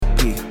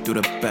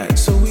through the back.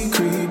 So we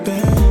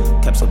creepin',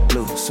 caps are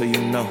blue, so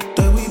you know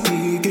that we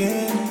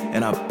begin.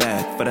 And I'm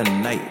back for the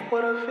night.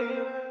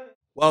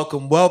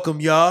 Welcome,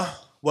 y'all.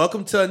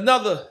 Welcome to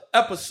another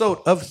episode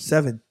of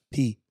 7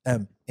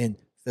 p.m. in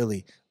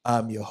Philly.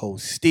 I'm your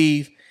host,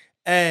 Steve.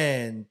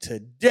 And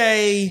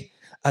today,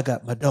 I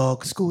got my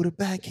dog Scooter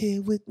back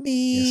here with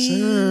me. Yes,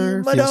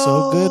 sir. My Feels dog.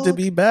 so good to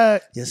be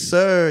back. Yes,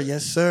 sir.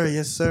 Yes, sir.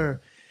 Yes,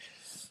 sir.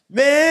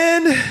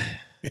 Man.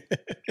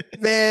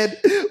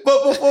 But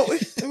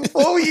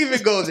before we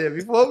even go there,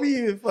 before we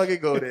even fucking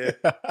go there,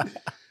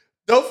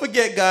 don't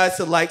forget, guys,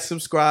 to like,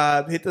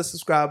 subscribe, hit the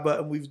subscribe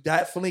button. We've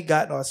definitely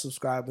gotten our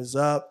subscribers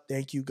up.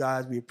 Thank you,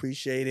 guys. We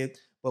appreciate it.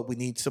 But we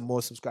need some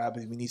more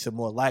subscribers. We need some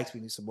more likes.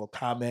 We need some more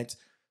comments.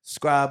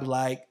 Subscribe,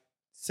 like,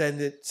 send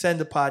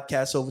the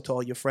podcast over to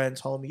all your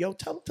friends, homie. Yo,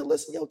 tell them to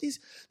listen. Yo,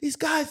 these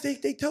guys,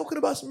 they talking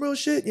about some real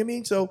shit. You know what I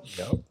mean? So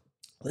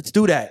Let's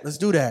do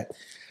that.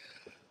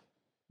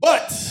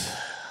 But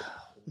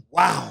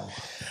wow.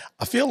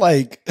 I feel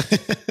like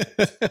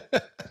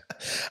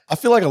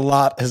a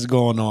lot has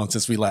gone on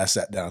since we last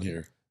sat down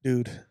here.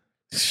 Dude,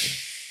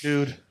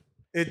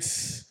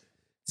 it's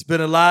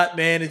been a lot,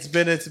 man. It's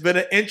been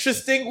an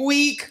interesting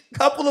week,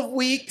 couple of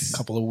weeks.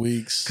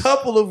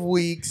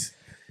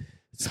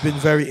 It's been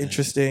very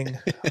interesting.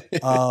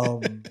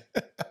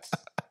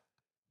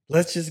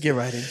 Let's just get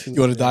right into it.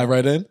 You want to dive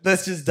right in?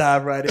 Let's just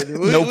dive right in.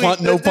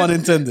 No pun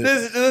intended.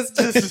 Let's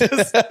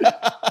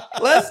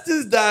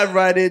just dive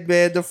right in,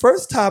 man. The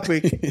first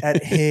topic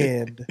at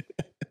hand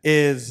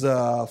is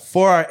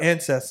for our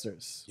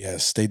ancestors.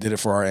 Yes, they did it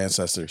for our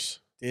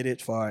ancestors.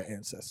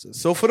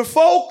 So for the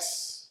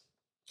folks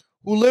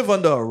who live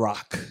under a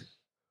rock,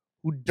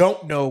 who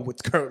don't know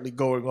what's currently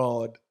going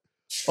on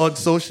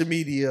social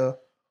media,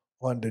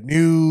 on the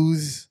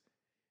news,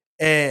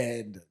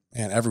 and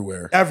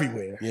everywhere.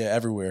 Yeah,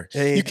 everywhere.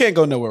 And you can't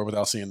go nowhere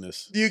without seeing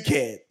this. You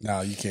can't.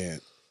 No, you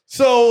can't.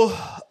 So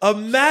a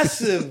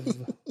massive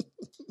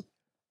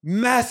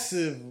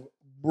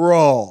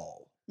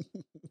brawl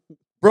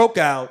broke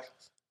out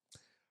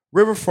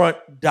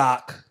Riverfront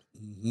Dock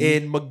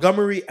in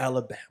Montgomery,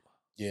 Alabama.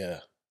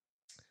 Yeah.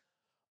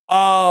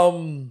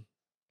 I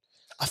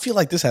feel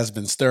like this has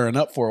been stirring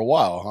up for a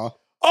while, huh?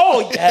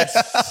 Oh, yes.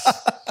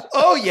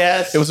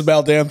 It was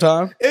about damn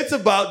time? It's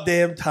about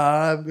damn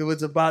time.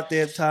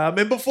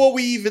 And before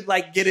we even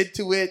get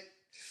into it,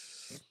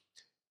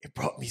 it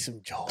brought me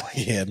some joy.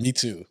 Yeah, me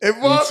too. It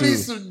brought me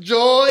some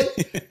joy.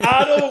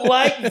 I don't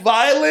like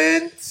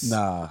violence.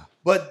 Nah.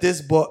 But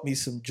this brought me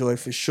some joy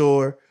for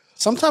sure.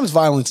 Sometimes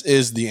violence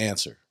is the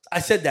answer. I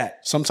said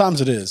that. Sometimes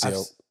it is.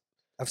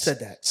 I've said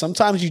that.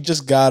 Sometimes you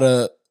just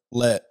gotta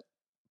let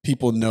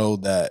people know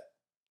that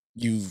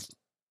you've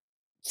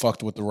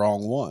fucked with the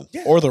wrong one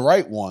or the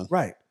right one.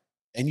 Right.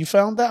 And you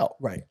found out.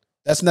 Right.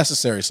 That's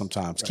necessary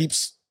sometimes. Right.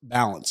 Keeps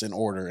balance in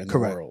order in the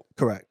world.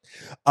 Correct.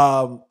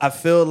 I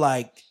feel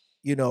like,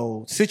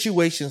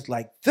 situations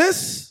like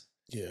this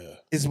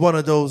is one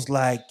of those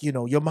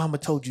your mama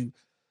told you,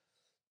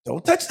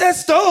 don't touch that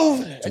stove.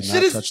 Touch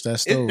that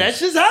stove. That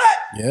shit's hot.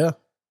 Yeah.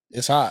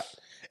 It's hot.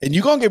 And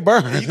you're going to get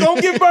burned.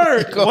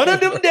 One of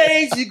them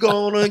days you're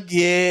going to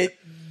get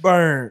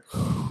burned.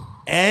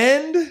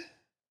 And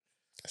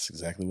that's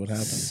exactly what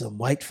happened. Some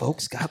white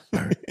folks got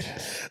burned.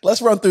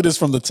 Let's run through this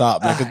from the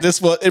top, man,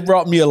 because it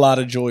brought me a lot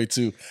of joy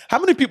too. How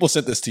many people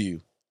sent this to you?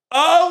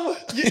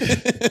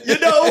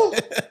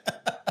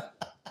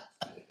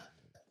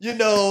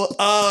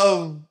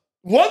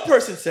 One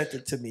person sent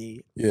it to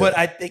me, Yeah. but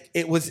I think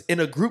it was in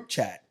a group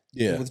chat.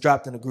 Yeah. It was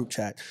dropped in a group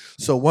chat.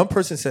 So one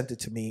person sent it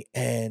to me,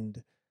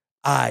 and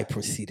I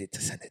proceeded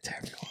to send it to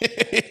everyone.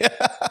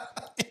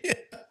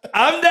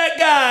 I'm that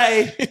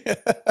guy.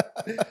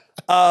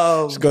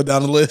 Just go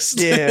down the list.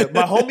 Yeah,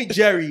 my homie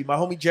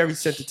Jerry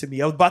sent it to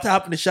me. I was about to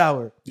hop in the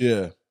shower.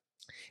 Yeah.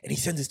 And he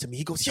sends this to me.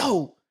 He goes,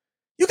 yo,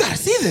 you got to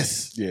see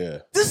this. Yeah.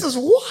 This is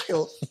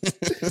wild.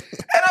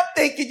 And I'm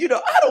thinking,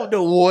 I don't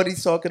know what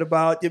he's talking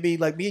about. I mean,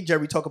 me and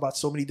Jerry talk about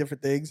so many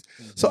different things.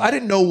 Mm-hmm. So I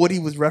didn't know what he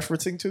was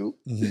referencing to.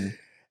 Mm-hmm.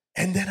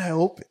 And then I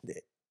opened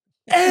it.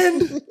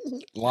 And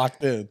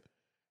locked in.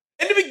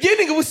 In the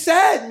beginning, it was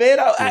sad, man.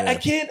 I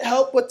can't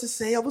help but to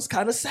say I was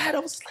kind of sad. I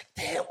was like,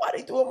 damn, why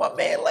they doing my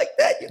man like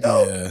that,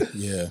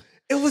 Yeah.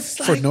 It was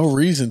for no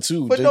reason,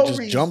 too. They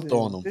just jumped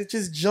on him. It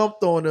just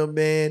jumped on him,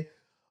 man.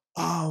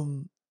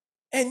 And,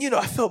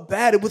 I felt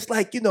bad. It was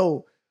like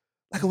I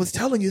was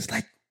telling you, it's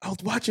like I was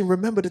watching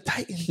Remember the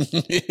Titans.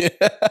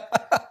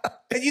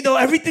 And,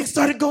 everything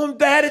started going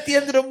bad at the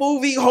end of the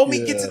movie.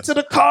 Homie gets into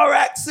the car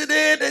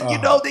accident and,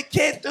 they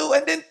can't do.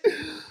 And then,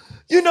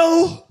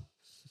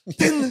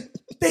 then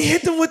they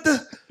hit them with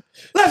the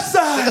left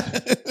side,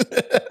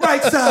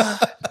 right side,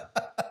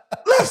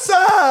 left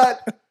side,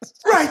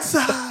 right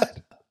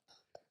side.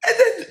 And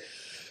then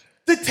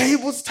the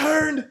tables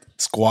turned.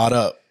 Squat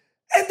up.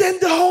 And then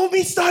the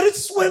homie started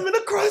swimming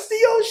across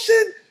the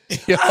ocean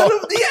out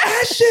of the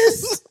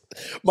ashes.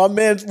 My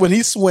man, when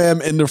he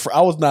swam in the I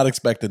was not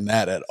expecting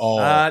that at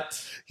all.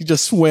 He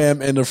just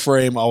swam in the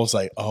frame. I was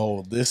like,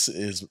 oh, this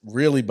is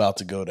really about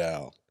to go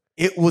down.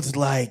 It was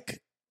like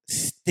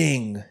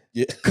Sting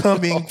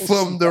coming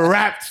from the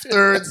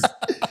Raptors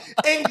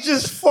and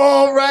just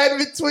fall right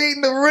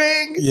between the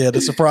ring. Yeah,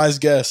 the surprise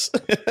guest.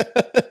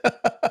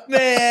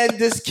 Man,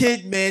 this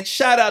kid, man,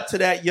 shout out to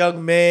that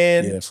young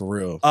man. Yeah, for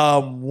real.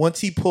 Once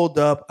he pulled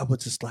up, I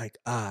was just like,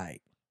 all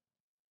right,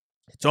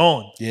 it's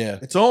on. Yeah.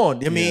 It's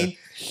on. I mean,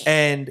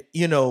 and,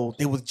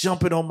 they was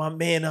jumping on my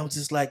man. I was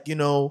just like,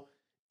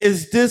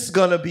 is this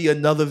going to be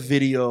another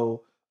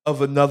video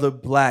of another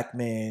black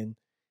man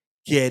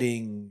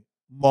getting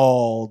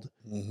mauled,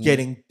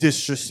 getting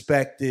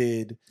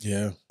disrespected?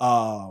 Yeah.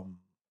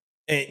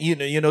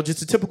 And,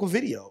 just a typical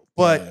video.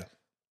 But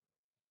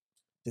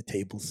the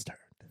tables turned.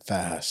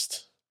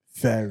 Fast.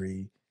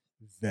 Very,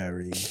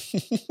 very,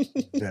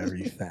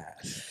 very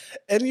fast.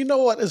 And you know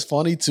what is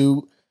funny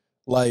too?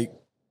 Like,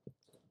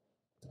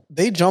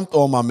 they jumped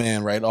on my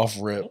man right off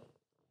rip,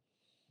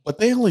 but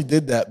they only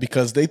did that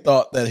because they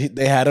thought that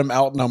they had him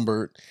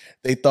outnumbered.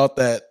 They thought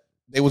that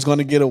they was going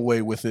to get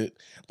away with it.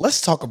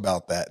 Let's talk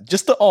about that.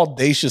 Just the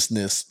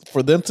audaciousness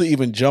for them to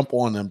even jump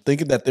on them,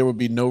 thinking that there would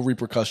be no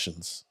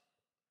repercussions.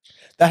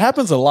 That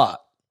happens a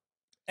lot.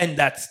 And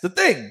that's the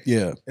thing.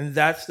 Yeah. And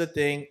that's the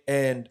thing.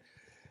 And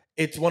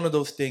it's one of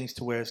those things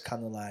to where it's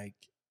kind of like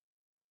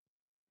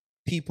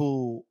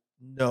people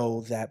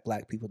know that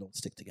black people don't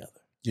stick together.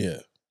 Yeah.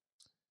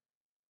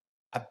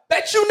 I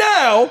bet you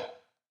now,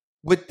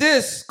 with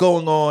this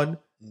going on,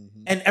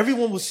 and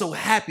everyone was so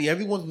happy,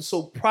 everyone was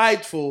so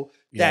prideful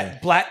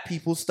that black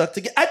people stuck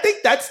together. I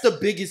think that's the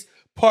biggest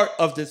part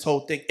of this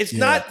whole thing. It's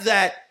not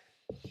that,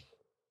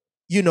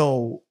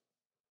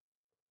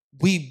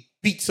 we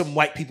beat some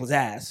white people's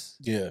ass.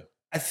 Yeah.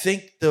 I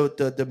think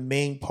the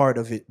main part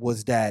of it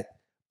was that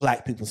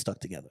black people stuck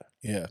together.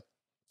 Yeah.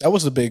 That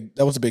was a big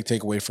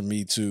takeaway for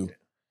me too.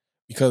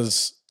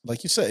 Because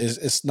like you said,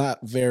 it's not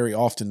very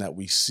often that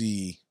we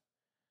see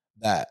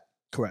that.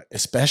 Correct.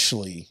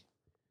 Especially,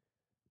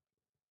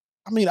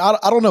 I mean, I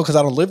don't know because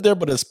I don't live there,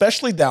 but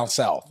especially down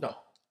south. No.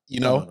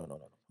 No.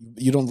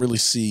 You don't really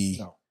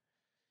see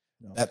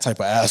that type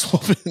of ass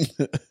whooping.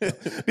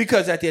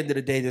 Because at the end of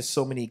the day, there's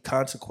so many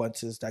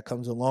consequences that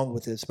comes along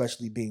with it,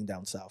 especially being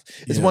down south.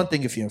 It's one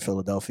thing if you're in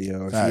Philadelphia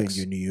or if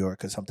you're in New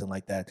York or something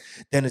like that.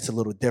 Then it's a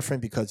little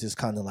different because it's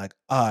kind of like,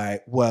 all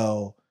right,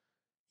 well,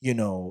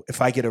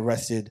 if I get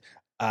arrested,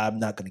 I'm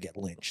not going to get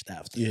lynched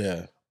after.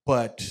 Yeah.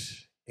 But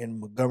in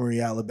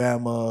Montgomery,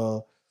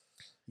 Alabama,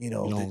 you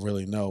don't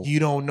really know. You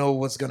don't know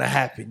what's going to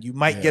happen. You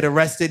might get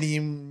arrested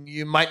and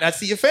you might not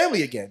see your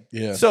family again.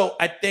 Yeah. So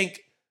I think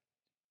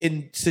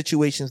in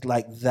situations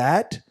like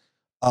that,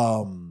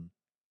 you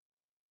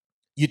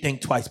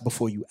think twice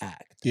before you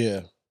act.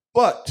 Yeah.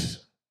 But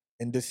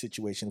in this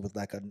situation, it was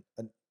like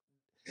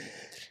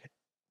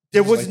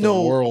there was like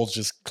no the world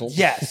just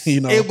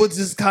it was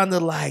just kind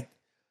of like,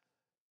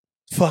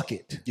 fuck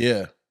it.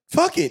 Yeah.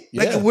 Fuck it.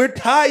 Yeah. Like, we're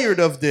tired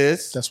of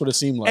this. That's what it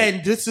seemed like.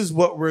 And this is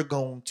what we're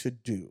going to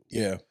do.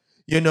 Yeah.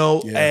 And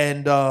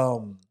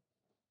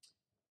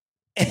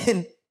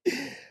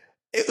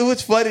it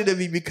was funny to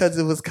me because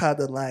it was kind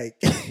of like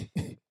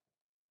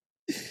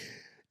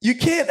you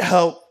can't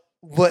help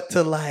but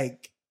to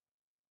like,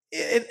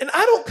 and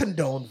I don't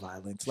condone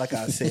violence, like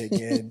I say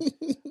again.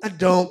 I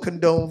don't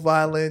condone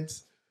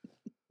violence.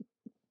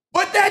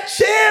 But that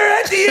chair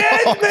at the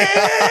end,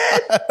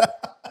 man.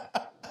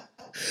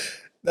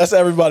 That's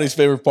everybody's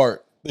favorite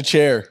part. The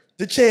chair.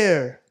 The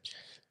chair.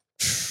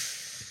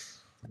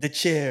 The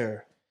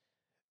chair.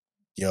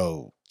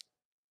 Yo,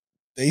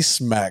 they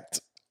smacked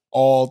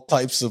all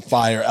types of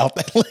fire out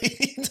that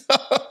lady.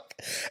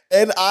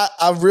 And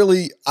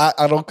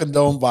I don't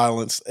condone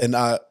violence, and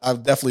I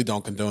definitely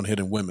don't condone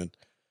hitting women.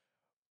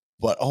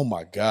 But oh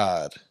my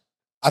God.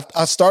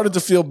 I started to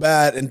feel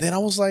bad, and then I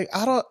was like,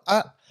 I'm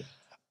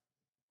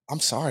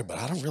sorry, but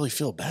I don't really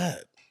feel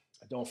bad.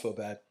 I don't feel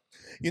bad.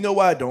 You know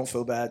why I don't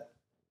feel bad?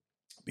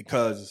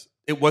 Because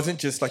it wasn't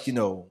just like,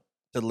 the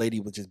lady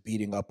was just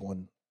beating up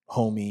on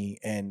homie,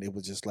 and it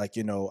was just like,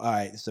 all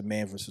right, it's a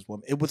man versus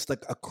woman. It was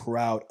like a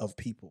crowd of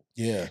people.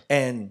 Yeah.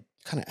 And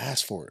kind of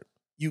asked for it.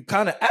 You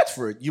kind of asked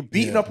for it. You're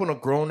beating up on a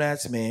grown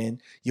ass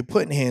man. You're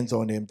putting hands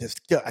on him.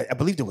 I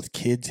believe there was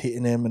kids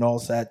hitting him and all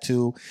that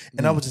too.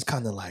 And I was just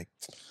kind of like,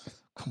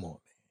 come on,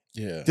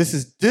 man. Yeah. This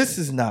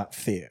is not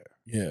fair.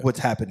 Yeah. What's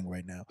happening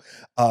right now.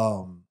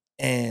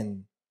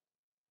 And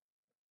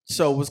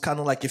so it was kind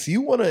of like, if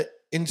you want to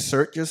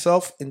insert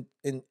yourself in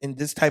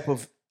this type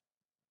of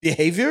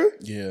behavior,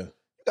 yeah, you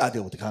gotta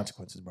deal with the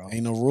consequences, bro.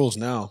 Ain't no rules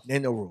now.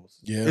 Ain't no rules.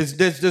 Yeah.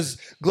 There's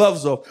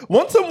gloves off.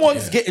 Once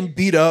someone's getting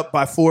beat up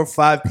by 4 or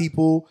 5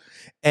 people,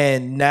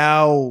 and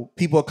now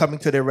people are coming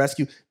to their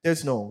rescue,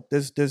 there's no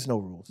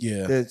rules.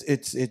 Yeah.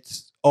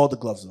 It's all the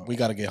gloves off. We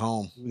gotta get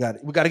home. We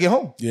gotta get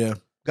home. Yeah.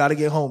 Gotta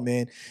get home,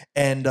 man.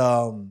 And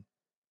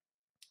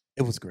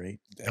it was great.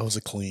 That was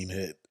a clean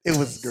hit. It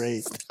was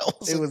great.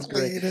 It was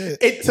great. Hit.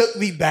 It took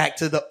me back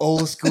to the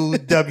old school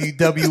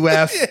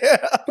WWF.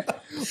 Yeah.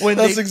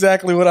 That's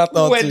exactly what I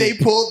thought. When they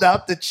pulled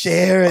out the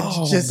chair and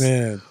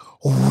man.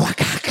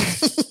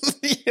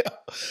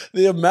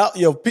 The amount,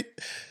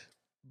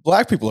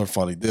 Black people are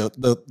funny.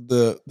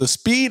 The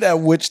speed at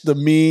which the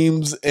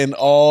memes and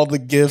all the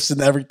gifs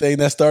and everything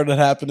that started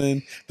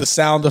happening, the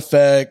sound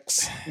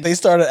effects, they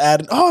started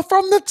adding, oh,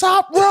 from the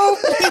top rope,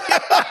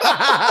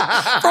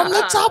 from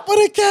the top of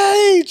the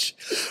cage.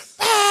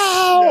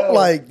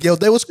 Pow!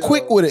 They was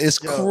quick with it. It's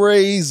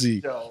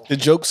crazy. The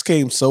jokes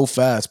came so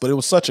fast, but it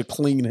was such a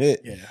clean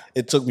hit. Yeah.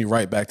 It took me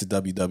right back to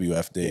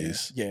WWF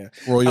days. Yeah.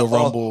 Royal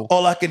Rumble.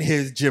 All I can hear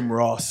is Jim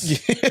Ross.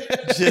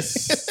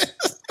 Just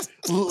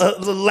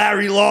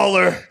Larry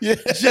Lawler. Yeah.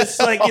 Just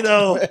like,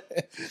 not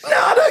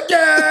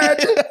again.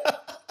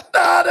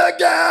 Not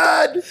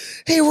again.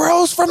 He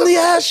rose from the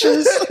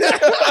ashes.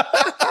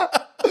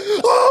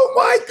 Oh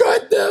my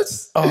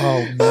goodness.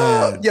 Oh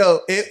man.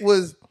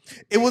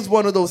 It was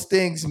one of those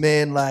things,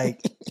 man, like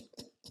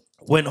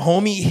when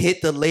homie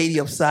hit the lady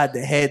upside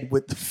the head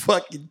with the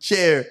fucking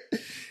chair,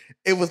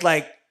 it was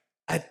like,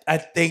 I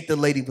think the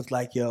lady was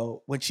like,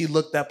 when she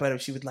looked up at him,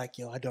 she was like,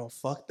 I done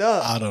fucked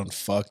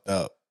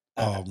up.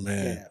 Oh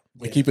man.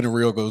 When keeping it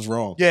real goes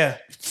wrong. Yeah.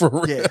 For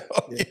real.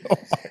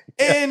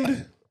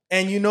 Yeah.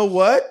 And you know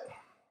what?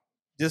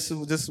 This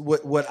is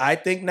what I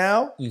think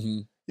now. Mm-hmm.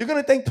 You're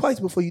gonna think twice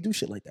before you do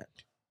shit like that.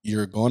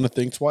 You're going to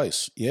think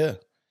twice. Yeah.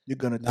 You're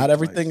gonna think not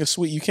everything twice. is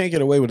sweet. You can't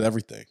get away with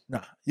everything.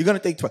 Nah, you're gonna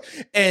think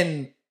twice.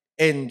 And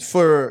I'm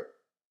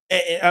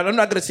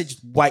not gonna say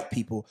just white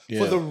people,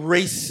 for the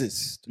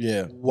racist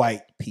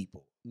white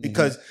people.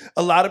 Because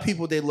a lot of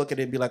people, they look at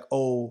it and be like,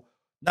 oh,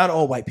 not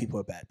all white people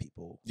are bad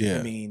people. Yeah.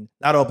 I mean,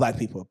 not all black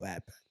people are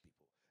bad people.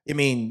 I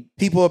mean,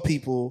 people are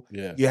people.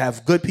 Yeah. You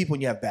have good people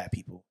and you have bad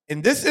people.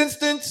 In this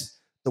instance,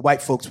 the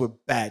white folks were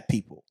bad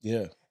people.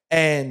 Yeah.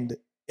 And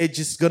it's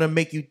just gonna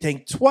make you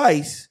think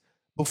twice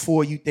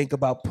before you think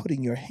about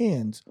putting your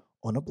hands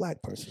on a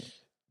black person.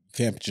 You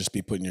can't just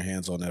be putting your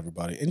hands on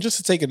everybody. And just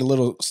to take it a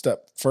little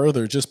step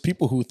further, just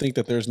people who think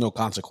that there's no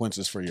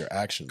consequences for your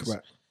actions.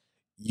 Correct.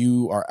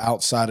 You are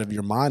outside of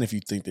your mind if you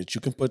think that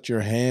you can put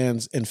your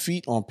hands and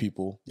feet on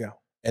people,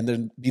 and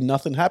then be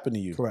nothing happen to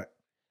you. Correct.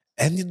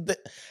 And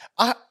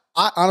I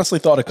honestly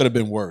thought it could have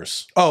been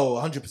worse.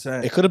 Oh,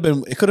 100%. It could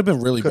have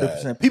been really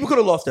bad. People could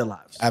have lost their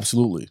lives.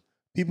 Absolutely.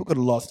 People could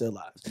have lost their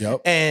lives.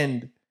 Yep.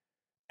 And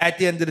at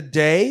the end of the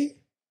day,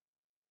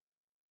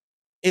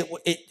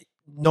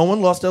 no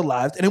one lost their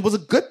lives, and it was a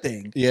good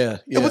thing. Yeah.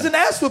 It was an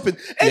ass whooping.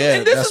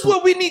 And this is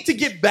what we need to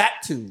get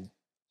back to.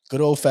 Good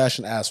old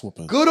fashioned ass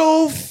whooping. Good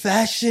old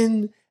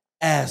fashioned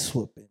ass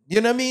whooping. You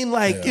know what I mean?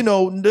 Like,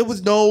 there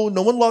was no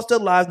one lost their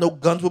lives, no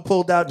guns were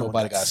pulled out,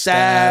 nobody got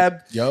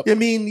stabbed. Yep. I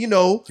mean,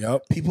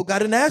 people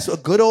got an ass, a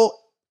good old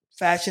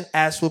fashioned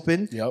ass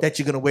whooping that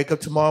you're gonna wake up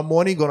tomorrow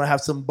morning, gonna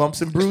have some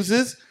bumps and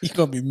bruises. You're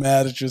gonna be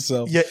mad at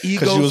yourself. Your ego,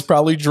 because you was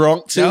probably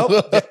drunk too.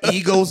 Your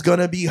ego's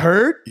gonna be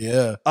hurt.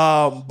 Yeah.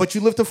 But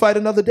you live to fight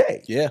another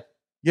day. Yeah.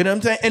 You know what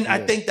I'm saying? And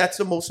I think that's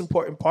the most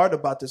important part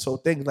about this whole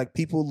thing. Like,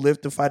 people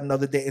live to fight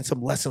another day, and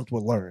some lessons were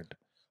learned.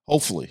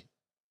 Hopefully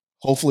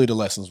the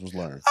lessons was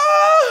learned.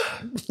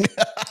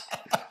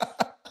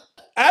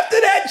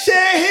 After that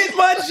chair hit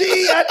my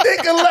G, I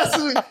think a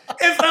lesson.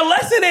 If a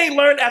lesson ain't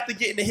learned after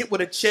getting hit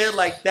with a chair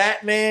like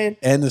that, man.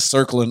 And it's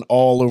circling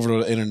all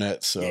over the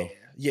internet. So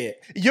yeah.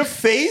 Your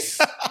face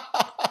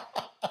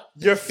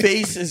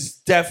is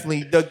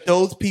definitely,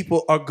 those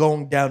people are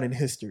going down in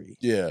history.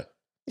 Yeah.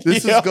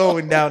 This is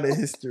going down in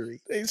history.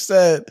 They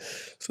said,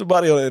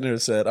 somebody on the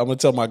internet said, I'm going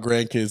to tell my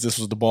grandkids this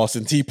was the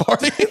Boston Tea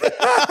Party.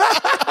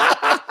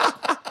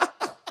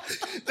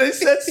 They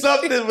said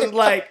something was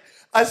like,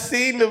 I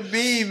seen the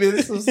meme and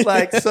this was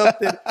like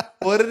something.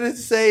 What did it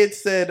say? It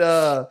said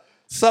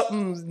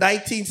something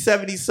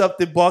 1970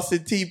 something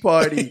Boston Tea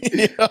Party.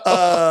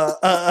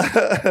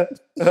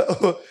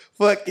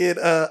 Fucking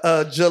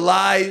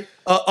July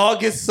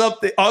August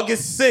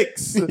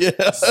 6th.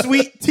 Yeah.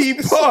 Sweet Tea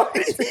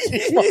Party.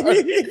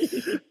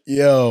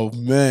 Yo,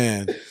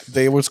 man.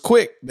 They was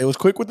quick. They was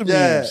quick with the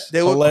memes.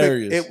 They were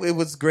hilarious. It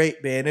was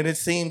great, man. And it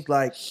seemed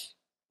like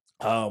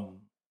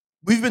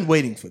we've been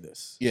waiting for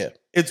this. Yeah.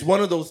 It's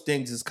one of those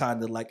things is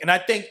kind of like, and I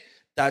think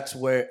that's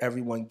where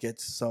everyone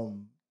gets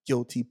some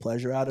guilty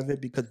pleasure out of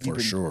it, because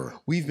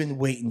we've been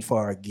waiting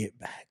for our get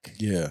back.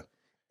 Yeah.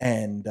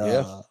 And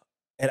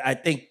and I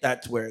think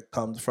that's where it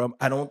comes from.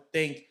 I don't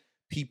think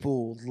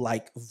people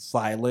like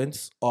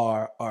violence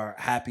or are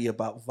happy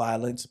about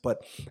violence,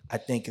 but I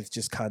think it's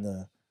just kind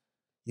of,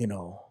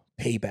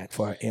 payback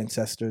for our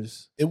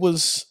ancestors. It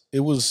was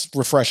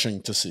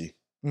refreshing to see.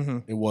 Mm-hmm.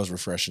 It was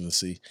refreshing to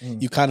see. Mm-hmm.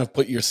 You kind of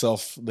put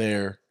yourself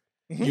there.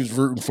 Mm-hmm. You was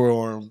rooting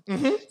for him.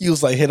 Mm-hmm. You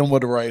was like, hit him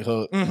with the right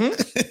hook.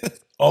 Mm-hmm.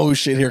 Oh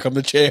shit, here come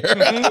the chair.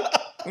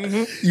 Mm-hmm.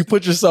 Mm-hmm. You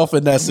put yourself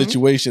in that Mm-hmm.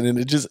 situation, and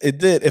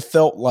it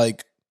felt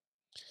like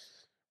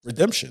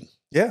redemption.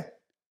 Yeah.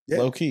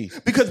 Low key.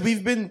 Because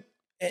we've been,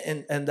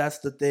 and that's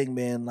the thing,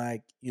 man,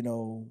 like,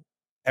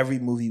 every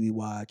movie we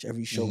watch,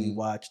 every show we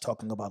watch,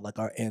 talking about like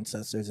our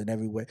ancestors and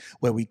everywhere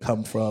where we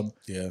come from.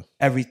 Yeah.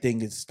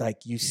 Everything is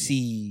like, you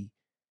see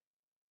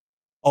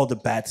all the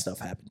bad stuff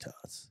happened to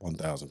us.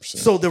 1000%.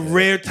 So the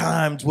rare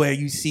times where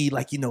you see,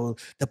 like, you know,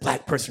 the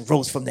black person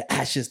rose from the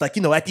ashes, like,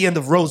 you know, at the end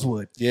of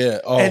Rosewood. Yeah.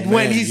 Oh, and man,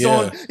 when he's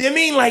on, I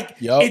mean, like,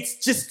 Yup.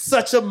 it's just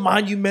such a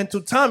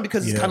monumental time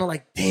because it's kind of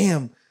like,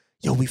 damn,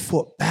 yo, we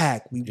fought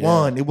back. We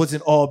won. It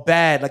wasn't all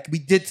bad. Like, we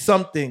did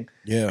something.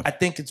 Yeah. I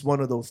think it's one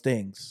of those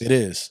things. It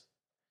is.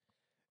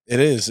 It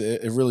is.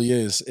 It really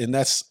is. And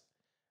it's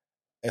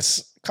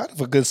kind of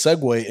a good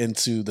segue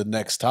into the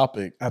next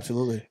topic.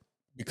 Absolutely.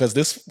 Because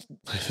this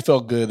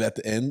felt good at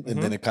the end,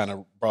 and then it kind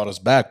of brought us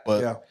back.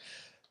 But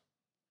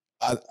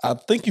I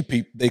think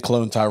they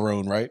cloned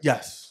Tyrone, right?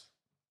 Yes.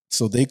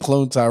 So they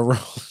cloned Tyrone.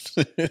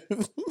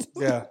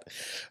 Yeah.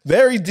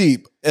 Very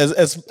deep.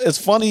 As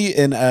funny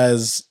and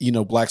as, you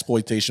know,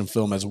 blaxploitation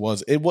film as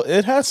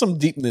it has some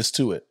deepness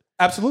to it.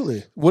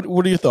 Absolutely.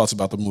 What are your thoughts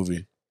about the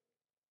movie?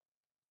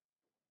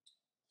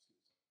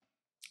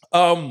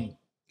 I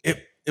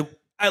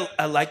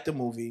like the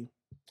movie.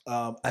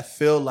 I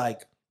feel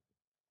like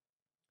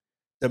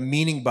the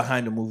meaning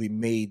behind the movie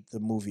made the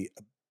movie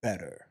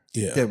better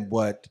than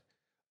what.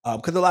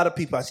 Because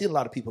I see a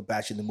lot of people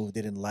bashing the movie.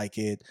 They didn't like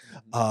it.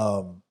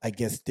 I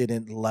guess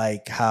didn't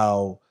like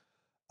how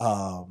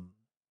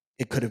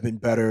it could have been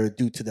better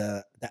due to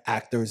the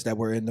actors that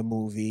were in the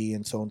movie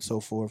and so on and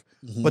so forth.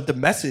 But the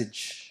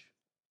message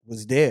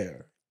was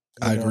there.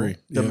 I agree.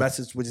 The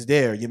message was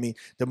there. You mean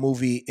the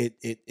movie?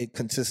 It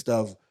consists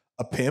of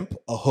a pimp,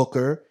 a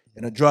hooker,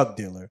 and a drug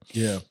dealer.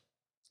 Yeah,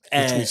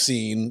 and which we've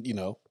seen,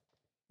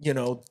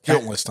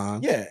 countless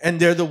times. Yeah, and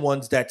they're the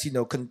ones that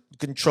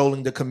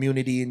controlling the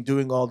community and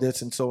doing all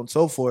this and so on and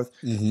so forth.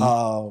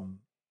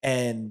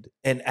 And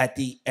at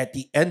the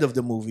end of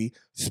the movie,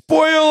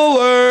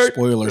 spoiler alert,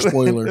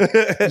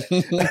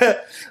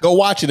 go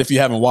watch it if you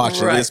haven't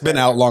watched it. It's been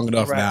out long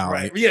enough now.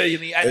 Right? Yeah, you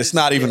mean it's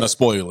not even a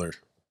spoiler.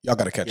 Y'all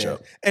got to catch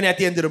up. And at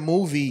the end of the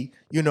movie,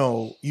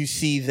 you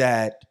see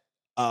that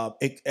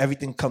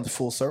everything comes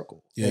full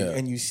circle. Yeah,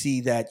 and you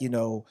see that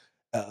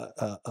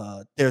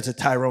there's a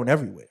Tyrone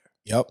everywhere.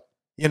 Yep.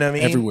 You know what I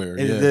mean? Everywhere.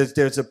 Yeah.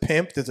 There's a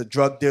pimp, there's a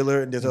drug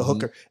dealer, and there's a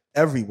hooker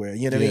everywhere.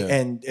 You know what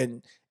I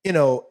mean?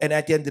 And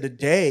at the end of the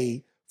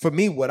day, for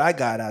me, what I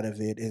got out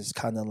of it is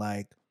kind of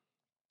like,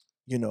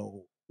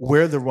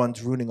 we're the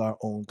ones ruining our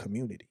own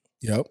community.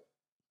 Yep.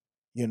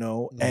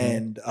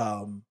 And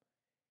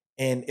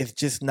it's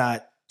just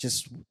not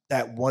just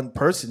that one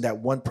person,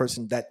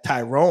 that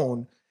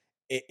Tyrone.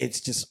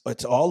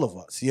 It's all of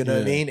us, you know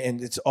what I mean?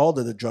 And it's all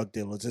of the drug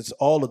dealers, it's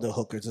all of the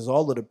hookers, it's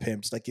all of the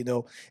pimps,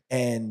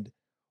 and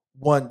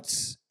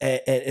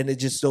it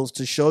just goes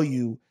to show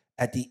you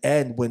at the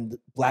end when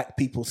Black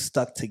people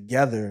stuck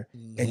together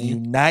and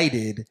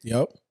united,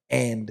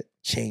 and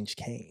change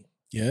came.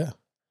 Yeah.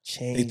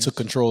 Change. They took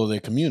control of their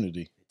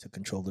community.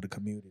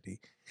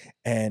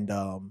 And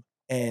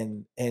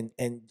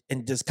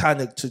just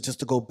kind of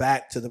to go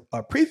back to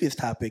our previous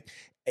topic,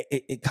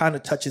 it kind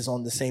of touches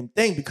on the same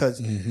thing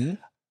because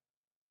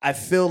I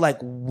feel like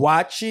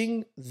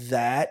watching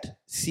that,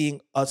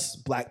 seeing us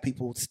Black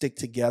people stick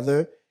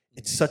together,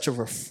 it's such a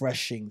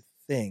refreshing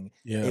thing.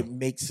 Yeah. It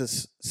makes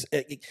us,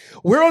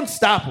 we're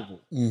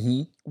unstoppable.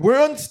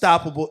 We're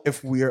unstoppable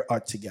if we are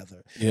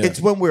together. Yeah. It's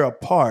when we're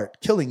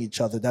apart, killing each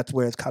other, that's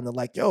where it's kind of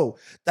like, yo,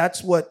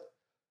 that's what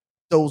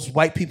those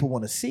white people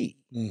want to see.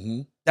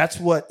 That's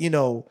what,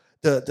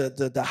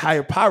 the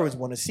higher powers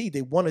want to see.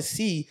 They want to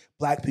see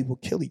Black people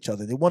kill each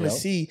other. They want to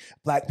see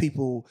Black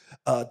people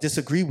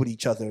disagree with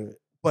each other.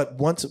 But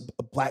once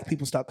Black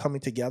people start coming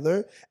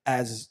together,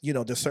 as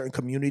there's certain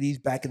communities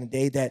back in the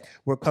day that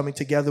were coming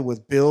together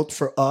with Build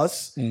for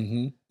Us.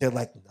 They're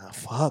like, nah,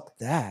 fuck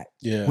that.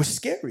 Yeah, we're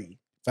scary.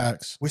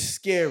 Facts. We're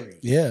scary.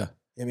 Yeah.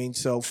 I mean,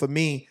 so for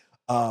me,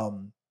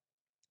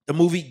 the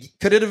movie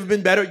could it have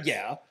been better?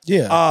 Yeah.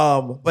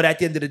 Yeah. But at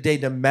the end of the day,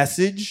 the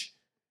message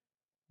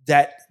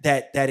that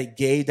it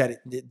gave, that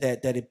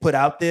it put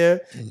out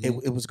there,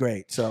 it was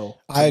great. So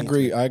I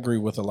agree. I agree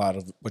with a lot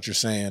of what you're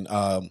saying.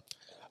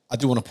 I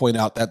do want to point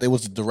out that it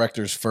was the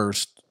director's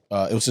first.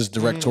 It was his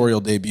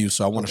directorial debut,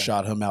 so I want to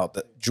shout him out.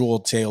 That Joel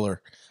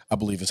Taylor, I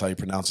believe is how you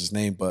pronounce his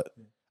name, but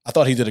I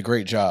thought he did a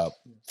great job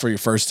for your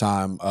first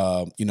time,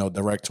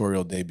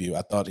 directorial debut.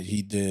 I thought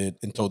he did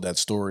and told that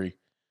story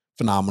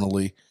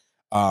phenomenally.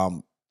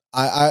 I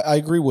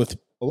agree with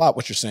a lot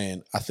what you're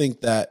saying. I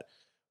think that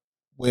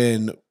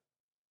when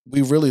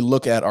we really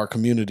look at our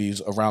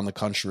communities around the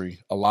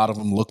country, a lot of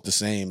them look the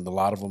same. A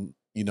lot of them,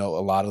 a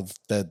lot of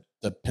the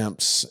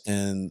pimps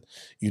and,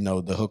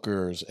 the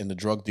hookers and the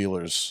drug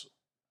dealers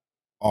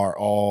are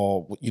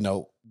all,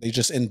 they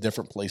just in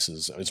different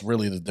places. It's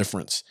really the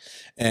difference.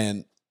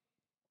 And,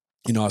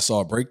 I saw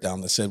a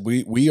breakdown that said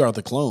we are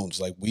the clones.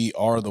 Like, we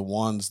are the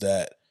ones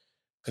that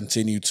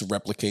continue to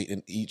replicate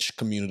in each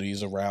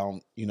communities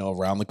around,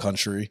 around the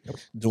country,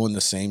 doing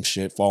the same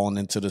shit, falling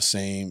into the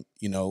same,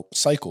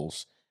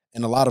 cycles.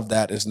 And a lot of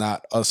that is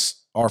not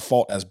our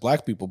fault as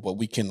Black people, but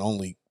we can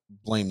only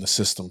blame the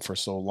system for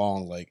so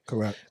long. Like,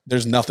 correct.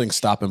 There's nothing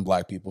stopping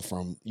Black people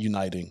from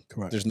uniting.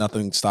 Correct. There's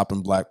nothing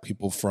stopping Black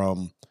people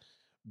from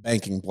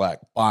banking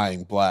Black,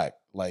 buying Black,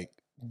 like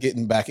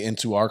getting back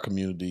into our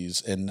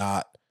communities and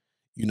not,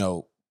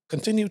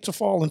 continue to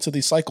fall into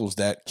these cycles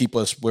that keep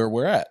us where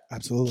we're at.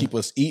 Absolutely. Keep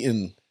us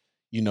eating,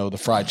 the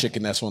fried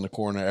chicken that's on the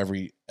corner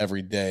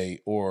every day,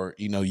 or,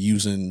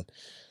 using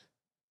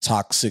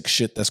toxic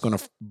shit that's going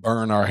to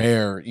burn our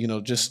hair,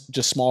 just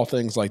small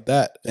things like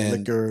that. The And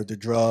liquor, the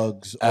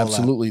drugs, all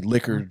absolutely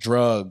liquor,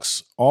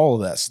 drugs, all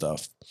of that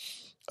stuff.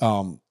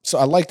 So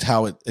I liked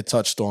how it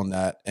touched on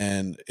that,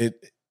 and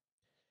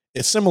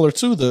it's similar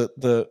to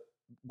the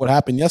what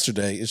happened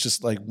yesterday. It's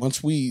just like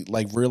once we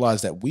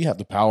realize that we have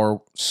the power,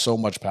 so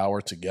much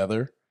power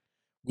together,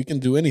 we can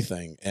do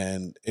anything,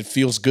 and it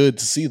feels good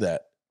to see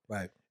that.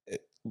 Right.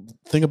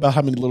 Think about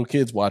how many little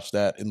kids watched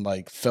that and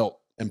felt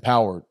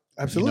empowered.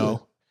 Absolutely.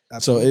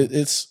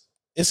 Absolutely. So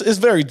it's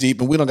very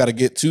deep, and we don't got to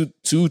get too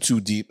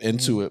deep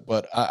into it.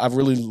 But I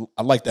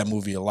like that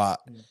movie a lot,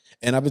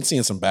 and I've been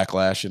seeing some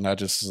backlash, and I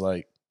just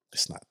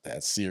it's not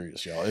that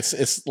serious, y'all.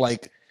 It's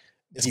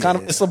kind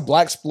of, it's a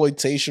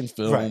blaxploitation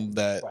film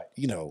that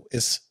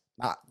it's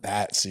not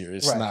that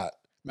serious. It's not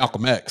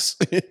Malcolm X.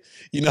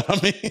 You know what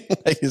I mean?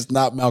 It's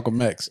not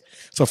Malcolm X.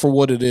 So for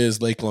what it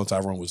is, Lake and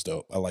Tyrone was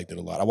dope. I liked it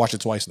a lot. I watched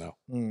it twice now.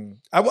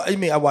 I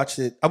watched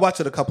it. I watched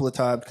it a couple of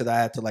times because I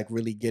had to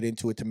really get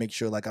into it to make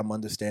sure I'm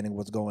understanding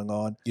what's going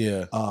on.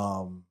 Yeah.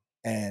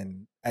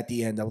 And at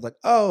the end, I was like,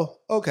 "Oh,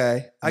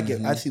 okay,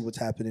 I see what's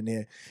happening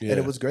there," and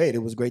it was great.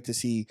 It was great to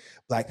see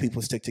Black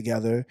people stick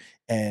together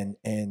and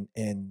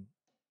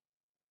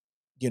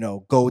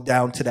go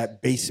down to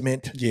that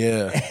basement,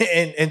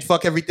 and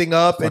fuck everything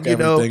up, and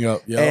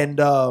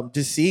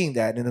just seeing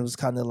that, and it was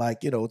kind of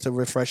it's a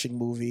refreshing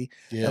movie.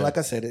 And like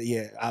I said,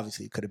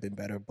 obviously it could have been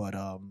better, but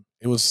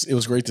it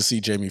was great to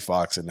see Jamie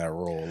Foxx in that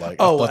role. I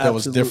thought that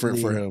was different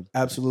for him.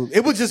 Absolutely,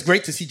 it was just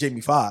great to see Jamie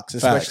Foxx,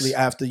 especially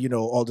after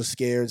all the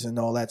scares and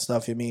all that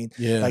stuff. I mean,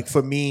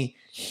 for me,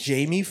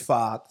 Jamie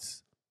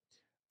Foxx,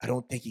 I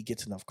don't think he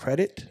gets enough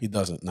credit. He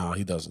doesn't. No,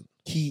 he doesn't.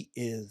 He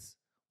is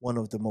one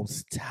of the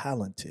most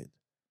talented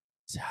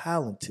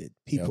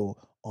people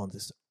on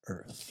this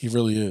earth. He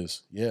really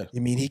is. Yeah. I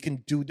mean,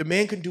 the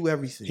man can do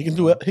everything. He can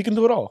do it. He can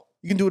do it all.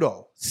 He can do it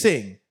all.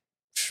 Sing,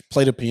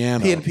 play the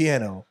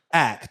piano,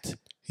 act.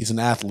 He's an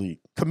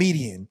athlete,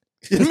 comedian.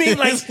 I mean,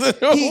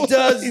 he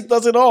does. He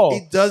does it all.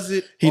 He does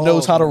it. He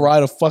knows how to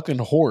ride a fucking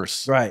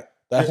horse. Right.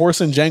 That horse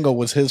in Django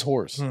was his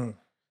horse.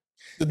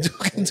 The dude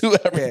can do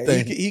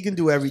everything. Yeah, he can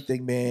do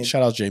everything, man.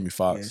 Shout out Jamie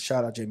Foxx. Yeah,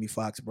 shout out Jamie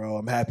Foxx, bro.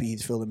 I'm happy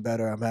he's feeling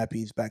better. I'm happy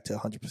he's back to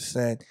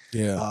 100%.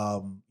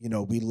 Yeah.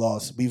 We've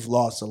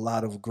lost a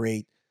lot of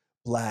great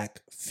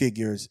Black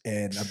figures,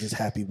 and I'm just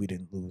happy we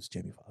didn't lose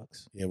Jamie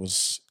Foxx. Yeah, it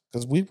was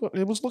because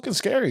it was looking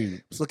scary.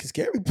 It was looking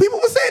scary. People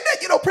were saying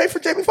that, pray for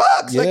Jamie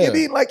Foxx. Yeah.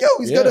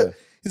 He's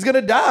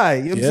gonna die.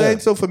 You know what I'm saying?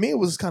 So for me, it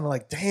was kind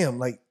of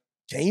damn,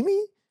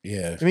 Jamie?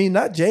 Yeah. I mean,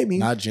 not Jamie.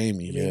 Not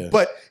Jamie,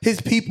 But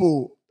his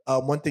people.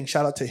 One thing,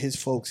 shout out to his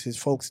folks. His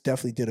folks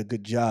definitely did a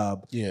good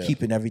job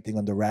keeping everything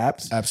under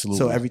wraps. Absolutely.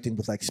 So everything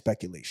was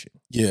speculation.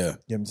 Yeah. You know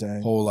what I'm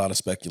saying? Whole lot of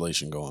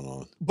speculation going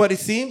on. But it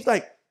seems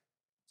like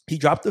he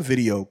dropped the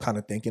video kind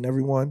of thanking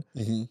everyone,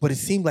 but it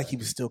seemed like he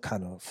was still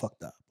kind of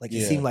fucked up.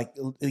 It seemed like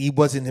he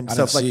wasn't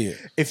himself.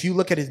 If you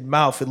look at his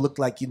mouth, it looked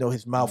like,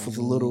 his mouth was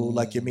a little,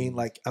 I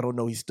don't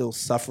know, he's still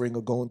suffering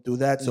or going through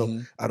that.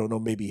 So I don't know,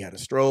 maybe he had a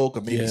stroke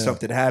or maybe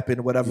something happened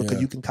or whatever.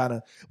 Because you can kind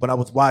of, when I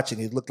was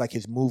watching, it looked like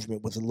his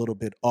movement was a little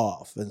bit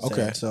off.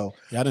 Okay. So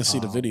I didn't see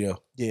the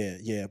video.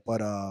 Yeah.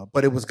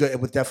 But it was good.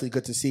 It was definitely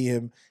good to see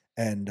him.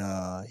 And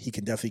he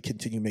can definitely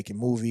continue making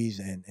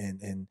movies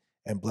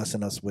and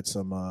blessing us with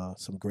some of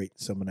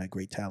that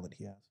great talent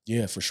he has.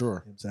 Yeah, for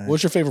sure. You know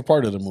what's your favorite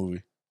part of the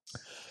movie?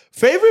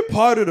 Favorite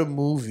part of the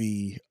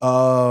movie?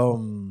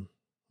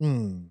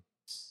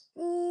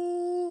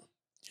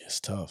 It's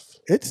tough.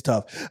 It's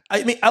tough.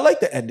 I mean, I like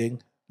the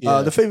ending.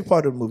 Yeah. The favorite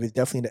part of the movie is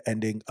definitely the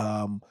ending,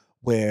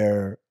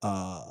 where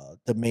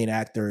the main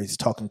actor is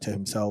talking to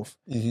himself,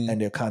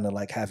 and they're kind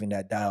of having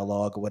that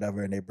dialogue or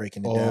whatever, and they're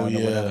breaking it down or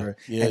whatever,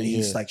 and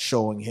he's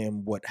showing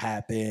him what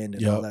happened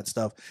and all that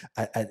stuff.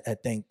 I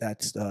think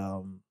that's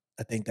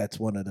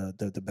one of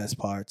the best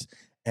parts.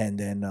 And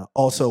then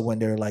also when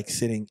they're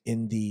sitting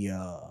in the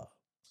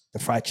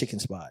fried chicken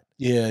spot.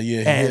 Yeah.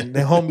 And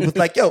the homie was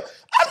like, "Yo,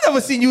 I've never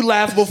seen you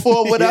laugh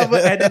before, whatever."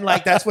 And then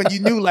that's when you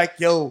knew,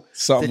 yo,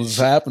 something's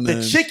happening.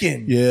 The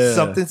chicken. Yeah.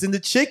 Something's in the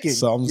chicken.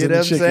 Something's in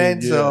the chicken. You know what I'm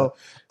saying? Yeah. So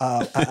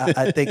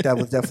I think that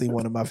was definitely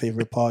one of my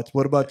favorite parts.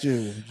 What about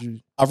you?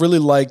 I really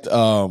liked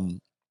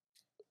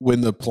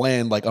when the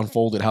plan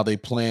unfolded, how they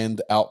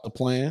planned out the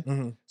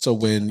plan. So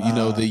when,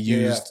 they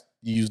used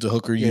the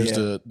hooker, used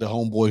the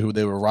homeboy who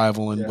they were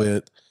rivaling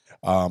with.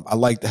 I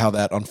liked how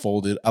that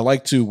unfolded. I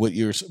like too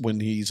when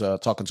he's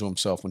talking to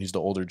himself when he's the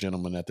older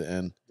gentleman at the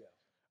end.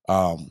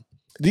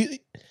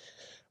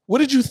 What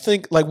did you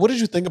think? What did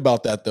you think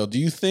about that though? Do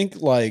you think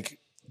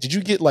did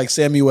you get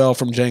Samuel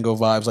from Django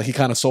vibes? He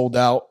kind of sold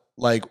out.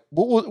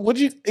 What did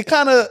you? It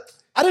kind of.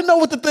 I didn't know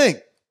what to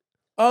think.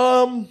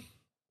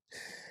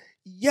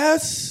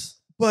 Yes,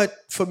 but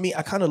for me,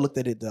 I kind of looked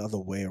at it the other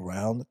way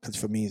around because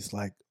for me, it's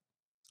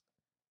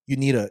you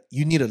need a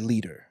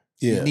leader.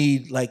 Yeah. You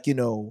need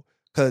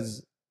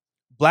because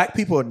Black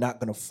people are not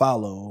going to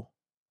follow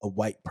a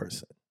white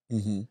person.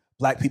 Mm-hmm.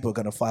 Black people are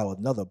going to follow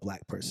another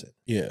black person.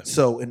 Yeah.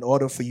 So in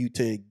order for you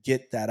to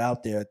get that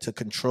out there, to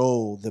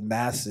control the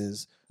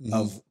masses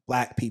of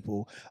black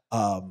people,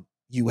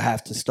 you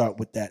have to start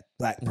with that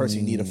black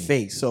person. You need a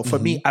face. So for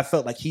me, I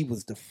felt like he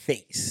was the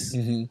face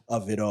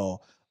of it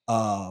all.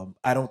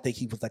 I don't think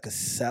he was like a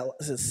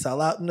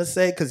sellout in a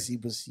say, because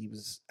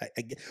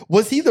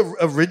was he the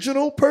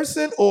original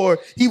person, or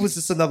he was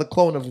just another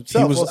clone of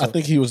himself? I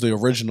think he was the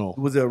original.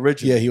 Was the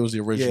original? Yeah, he was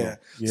the original.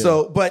 Yeah.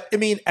 So, but I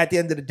mean, at the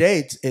end of the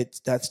day, it's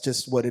that's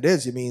just what it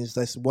is. I mean, it's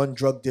that's one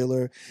drug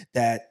dealer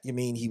that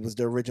he was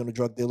the original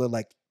drug dealer,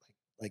 like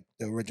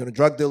the original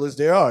drug dealers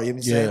there are. You know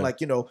what I'm saying? Like,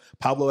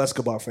 Pablo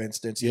Escobar, for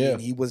instance. I mean,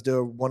 he was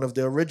one of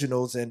the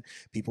originals, and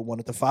people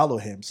wanted to follow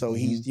him. So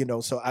he's,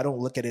 so I don't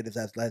look at it as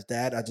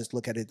that. I just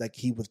look at it like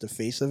he was the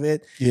face of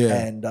it. Yeah.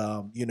 And,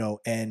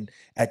 and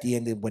at the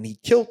end, when he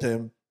killed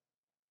him,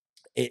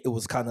 it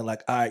was kind of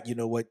like, all right, you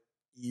know what?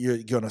 You're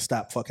going to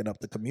stop fucking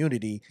up the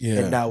community. Yeah.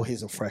 And now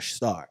here's a fresh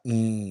start. You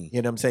know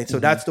what I'm saying? So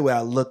that's the way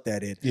I looked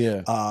at it.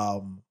 Yeah.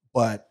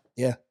 But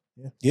yeah.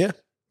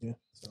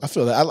 I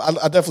feel that.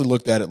 I definitely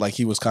looked at it like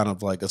he was kind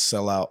of like a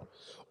sellout,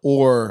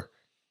 or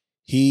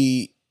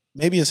maybe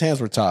his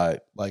hands were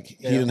tied. Like he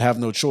didn't have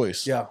no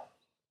choice. Yeah.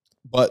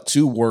 But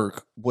to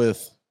work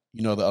with,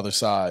 the other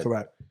side.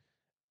 Correct.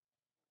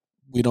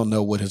 We don't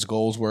know what his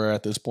goals were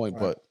at this point,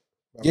 but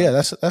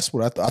that's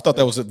what I thought. I thought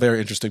that was a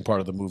very interesting part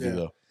of the movie,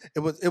 though.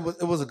 It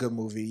was a good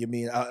movie. I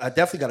mean, I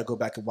definitely got to go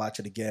back and watch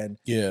it again.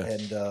 Yeah.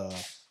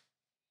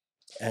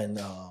 And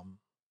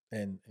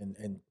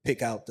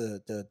pick out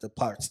the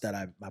parts that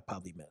I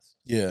probably missed.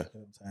 Yeah.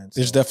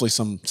 There's definitely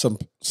some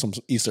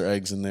Easter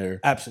eggs in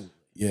there. Absolutely.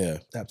 Yeah.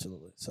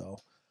 Absolutely. So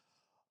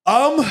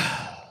moving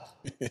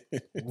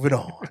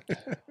on.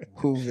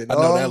 I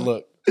know that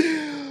look.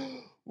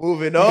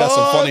 Moving on. You got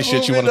some funny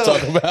shit you want to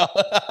talk about.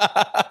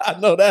 I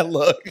know that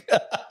look.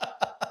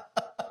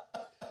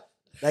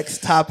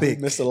 Next topic.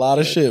 Missed a lot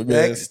of shit,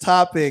 man. Next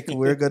topic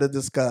we're gonna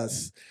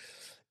discuss.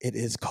 It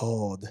is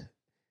called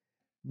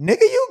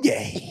Nigga You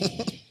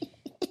Gay.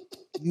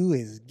 You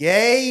is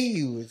gay,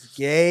 you is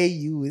gay,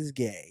 you is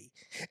gay.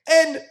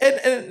 And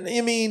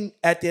I mean,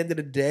 at the end of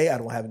the day, I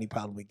don't have any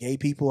problem with gay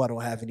people. I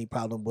don't have any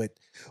problem with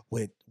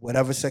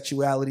whatever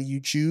sexuality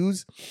you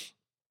choose.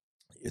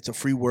 It's a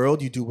free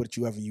world. You do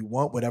whatever you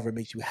want, whatever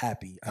makes you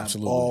happy.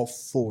 Absolutely. I'm all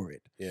for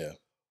it. Yeah.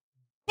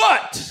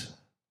 But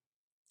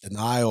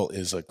denial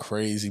is a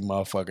crazy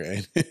motherfucker,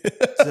 ain't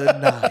it?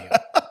 Denial.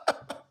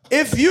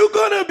 If you're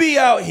gonna be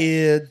out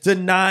here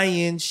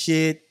denying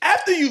shit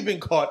after you've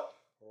been caught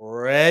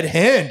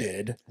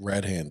red-handed.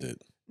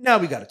 Now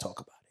we got to talk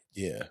about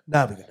it. Yeah.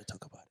 Now we got to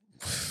talk about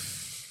it.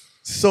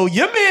 So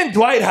your man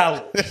Dwight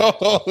Howard.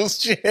 Oh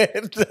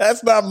shit!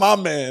 That's not my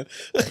man.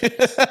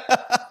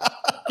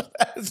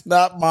 That's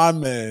not my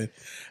man.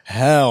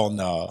 Hell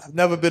no. I've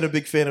never been a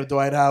big fan of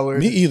Dwight Howard.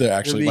 Me either,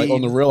 actually. Like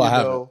on the real, I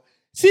haven't.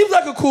 Seems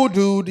like a cool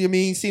dude. I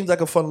mean, seems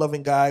like a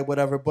fun-loving guy,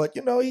 whatever. But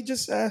he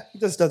just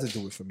doesn't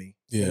do it for me.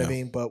 Yeah. You know what I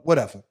mean? But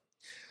whatever.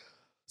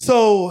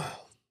 So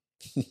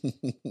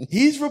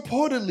he's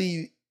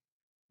reportedly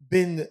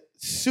been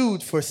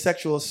sued for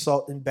sexual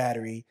assault and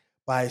battery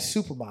by a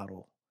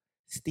supermodel,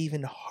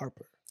 Stephen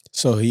Harper.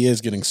 So he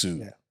is getting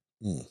sued.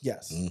 Yeah.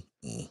 Yes.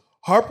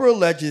 Harper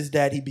alleges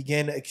that he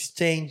began to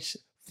exchange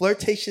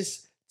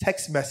flirtatious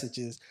text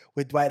messages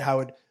with Dwight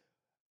Howard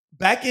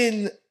back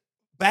in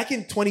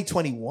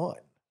 2021.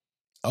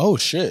 Oh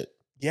shit.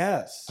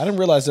 Yes. I didn't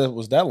realize that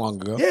was that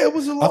long ago. Yeah, it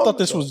was a long I thought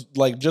this was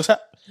like just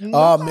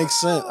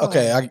makes sense.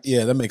 Okay,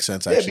 that makes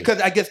sense actually. Yeah,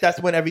 because I guess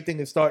that's when everything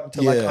is starting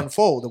to like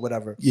unfold or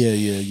whatever.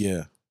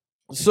 Yeah.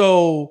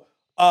 So,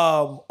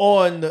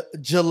 on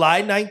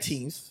July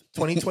 19th,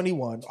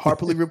 2021,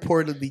 Harper Lee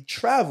reportedly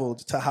traveled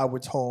to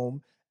Howard's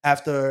home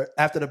after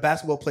the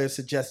basketball player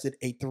suggested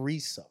a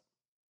threesome.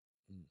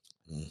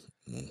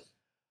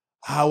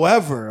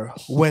 However,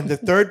 when the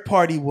third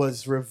party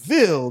was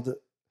revealed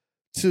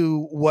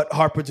to what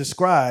Harper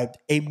described,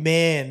 a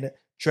man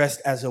dressed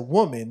as a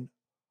woman,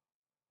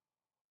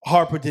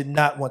 Harper did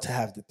not want to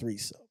have the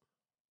threesome.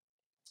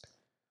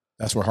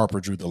 That's where Harper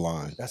drew the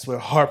line. That's where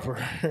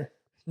Harper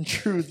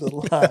drew the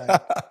line.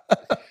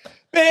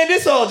 Man,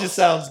 this all just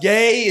sounds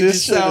gay. It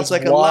just sounds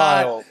like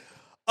wild.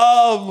 A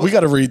lot. We got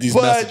to read these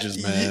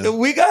messages, man.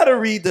 We got to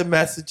read the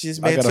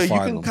messages, man, so you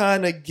can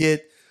kind of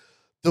get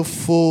the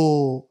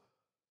full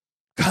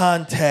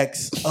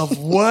context of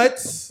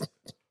what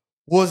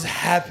was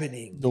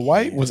happening.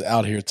 Dwight was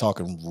out here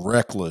talking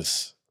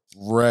reckless.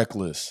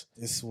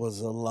 This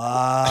was a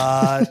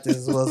lot.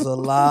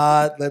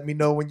 Let me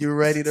know when you're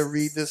ready to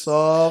read this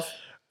off.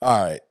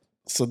 All right.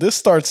 So this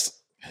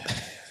starts.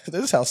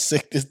 This is how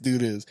sick this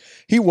dude is.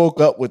 He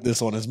woke up with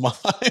this on his mind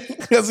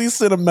because he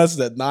sent a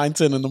message at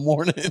 9:10 in the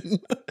morning.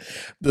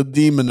 The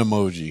demon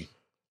emoji.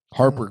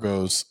 Harper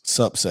goes,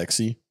 "Sup,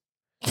 sexy."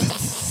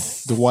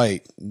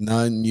 Dwight,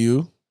 none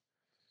you.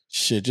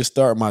 Shit, just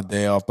start my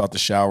day off. About to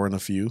shower in a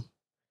few.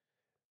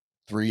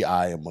 3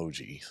 eye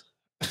emojis.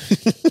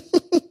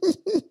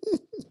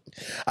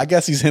 I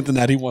guess he's hinting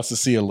that he wants to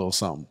see a little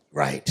something.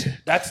 Right.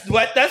 That's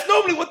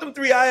normally what them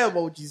 3 eye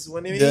emojis.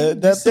 When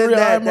That 3 eye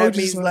that emojis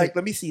means like,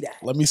 let me see that.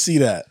 Let me see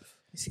that.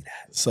 Let me see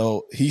that.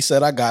 So he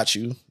said, I got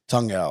you.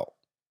 Tongue out.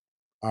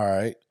 All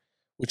right.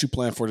 What you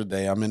plan for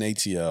today? I'm in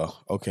ATL.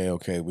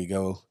 Okay. We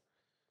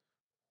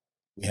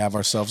have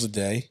ourselves a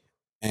day.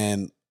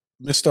 And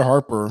Mr.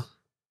 Harper,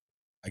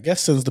 I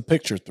guess, sends the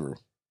picture through.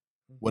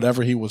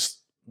 Whatever he was,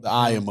 the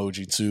eye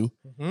emoji to.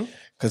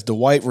 Because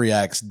Dwight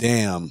reacts,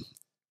 damn,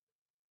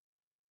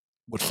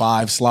 with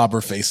 5 slobber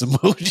face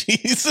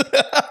emojis.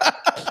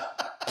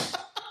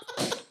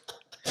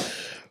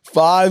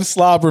 5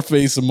 slobber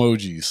face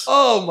emojis.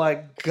 Oh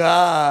my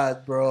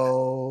God,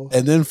 bro.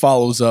 And then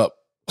follows up.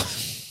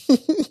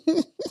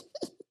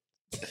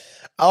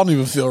 I don't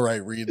even feel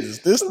right reading this.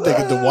 This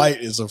nigga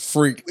Dwight is a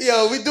freak.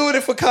 Yo, we doing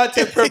it for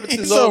content purposes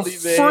He's only,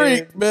 a man.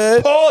 freak,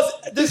 man. Pause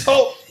this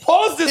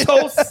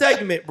whole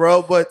segment,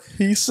 bro. But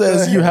He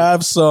says you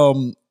have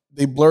some.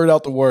 They blurred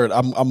out the word.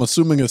 I'm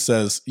assuming it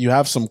says you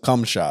have some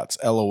cum shots.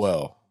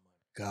 LOL.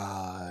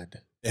 God.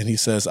 And he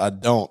says I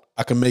don't.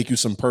 I can make you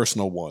some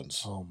personal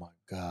ones. Oh my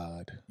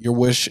God. Your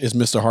wish is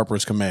Mr.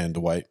 Harper's command,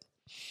 Dwight.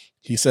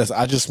 He says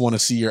I just want to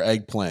see your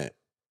eggplant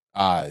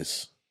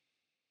eyes.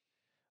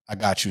 I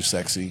got you,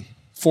 sexy.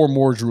 4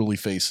 more drooly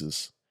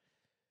faces.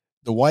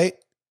 Dwight,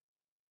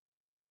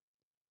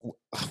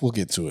 we'll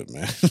get to it,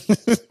 man.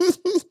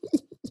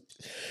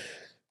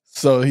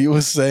 So he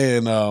was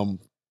saying,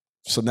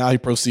 so now he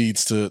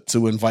proceeds to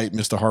invite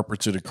Mr. Harper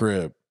to the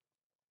crib.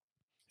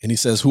 And he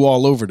says, who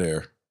all over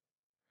there?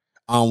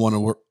 I don't want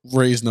to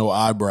raise no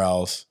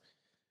eyebrows.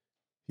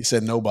 He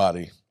said,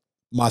 nobody.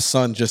 My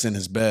son just in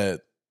his bed.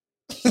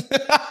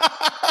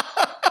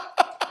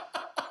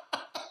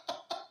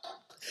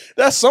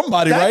 That's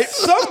somebody, right?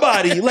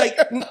 Somebody. Like,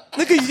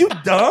 nigga, you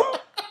dumb?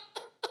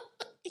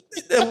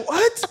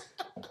 What?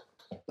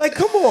 Like,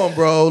 come on,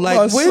 bro.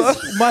 Like,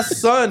 where's my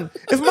son?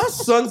 If my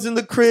son's in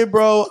the crib,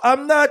 bro,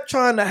 I'm not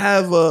trying to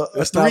have a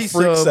It's not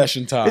threesome. freak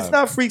session time. It's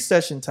not freak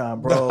session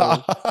time,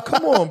 bro.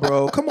 Come on,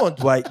 bro. Come on,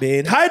 Dwight,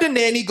 man. Hire the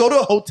nanny. Go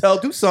to a hotel.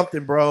 Do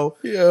something, bro.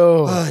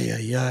 Yo.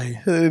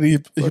 Ay.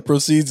 He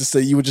proceeds to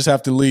say you would just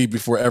have to leave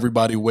before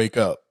everybody wake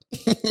up.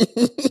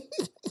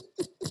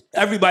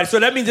 Everybody. So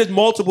that means there's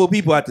multiple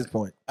people at this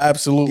point.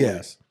 Absolutely.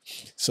 Yes.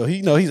 So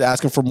he's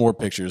asking for more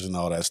pictures and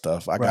all that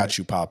stuff. I Right. got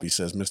you, Poppy,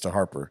 says Mr.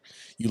 Harper.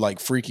 You like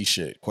freaky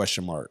shit? ?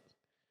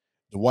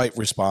 Dwight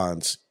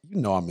responds, you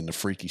know I'm into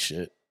freaky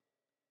shit.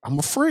 I'm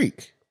a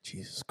freak.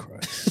 Jesus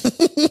Christ.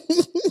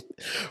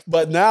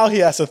 But now he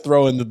has to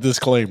throw in the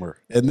disclaimer.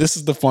 And this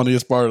is the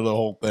funniest part of the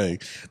whole thing.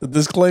 The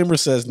disclaimer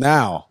says,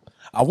 now,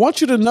 I want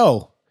you to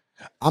know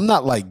I'm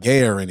not like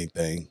gay or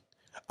anything.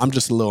 I'm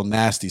just a little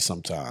nasty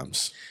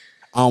sometimes.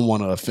 I don't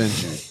want to offend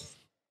you.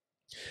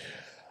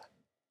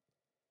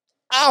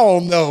 I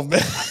don't know, man.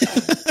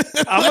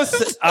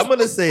 I'm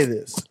gonna say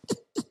this.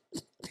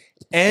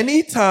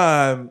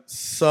 Anytime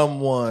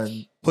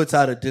someone puts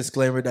out a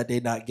disclaimer that they're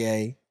not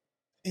gay,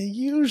 And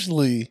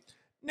usually,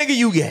 nigga,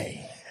 you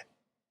gay.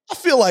 I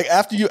feel like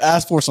after you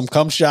ask for some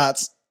cum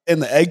shots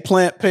in the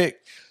eggplant pic,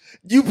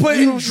 You put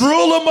in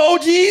drool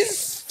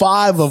emojis?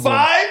 5 of them.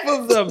 5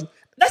 of them.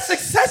 That's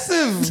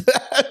excessive.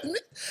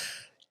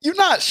 You're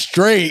not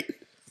straight.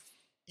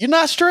 You're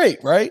not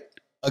straight, right?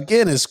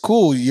 Again, it's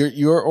cool.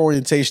 Your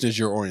orientation is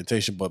your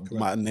orientation, but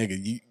my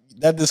nigga,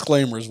 that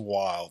disclaimer is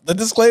wild. The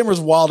disclaimer is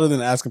wilder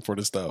than asking for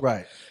this stuff.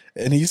 Right.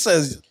 And he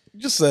says,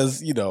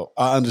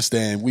 I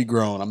understand. We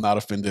grown. I'm not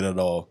offended at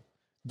all.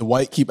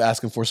 Dwight keep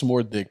asking for some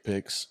more dick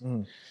pics.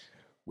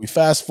 We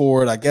fast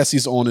forward. I guess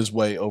he's on his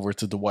way over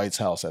to Dwight's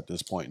house at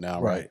this point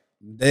now, right?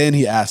 Then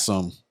he asks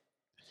him,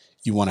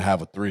 you want to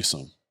have a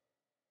threesome?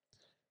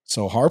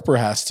 So Harper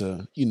has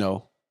to,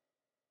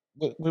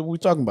 what are we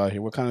talking about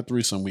here? What kind of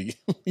threesome you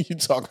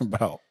talking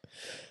about?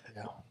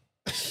 Yeah.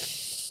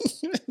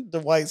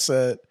 Dwight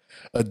said,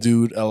 a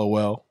dude,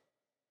 LOL,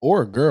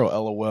 or a girl,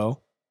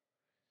 LOL.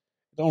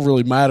 It don't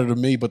really matter to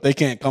me, but they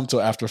can't come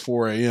till after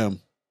 4 a.m.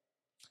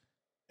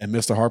 And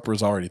Mr. Harper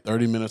is already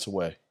 30 minutes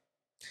away.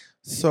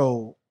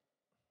 So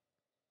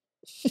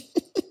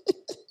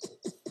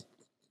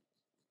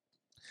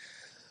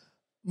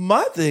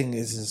my thing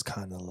is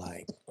kind of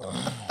like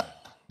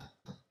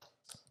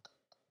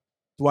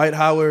Dwight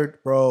Howard,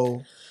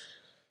 bro.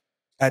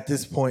 At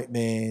this point,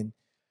 man,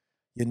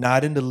 you're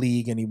not in the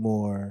league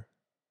anymore.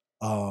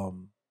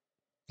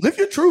 Live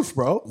your truth,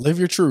 bro. Live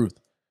your truth.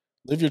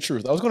 Live your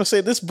truth. I was going to say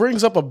this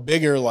brings up a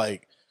bigger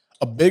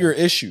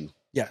issue.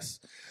 Yes.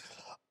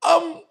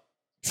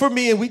 For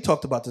me, and we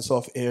talked about this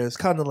off air, it's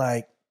kind of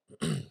like,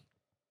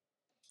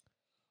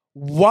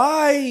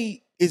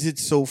 why is it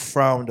so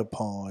frowned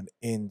upon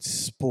in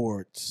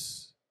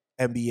sports,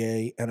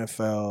 NBA,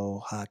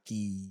 NFL,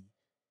 hockey,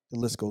 the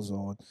list goes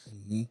on,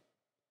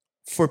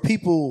 for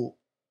people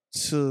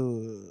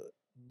to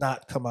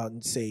not come out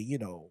and say,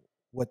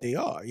 what they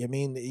are? I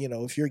mean,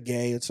 if you're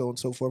gay and so on and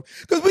so forth,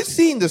 because we've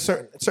seen the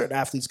certain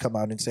athletes come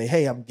out and say,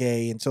 hey, I'm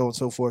gay and so on and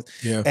so forth.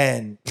 Yeah.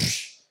 And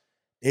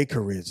their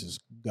careers is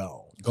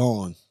gone.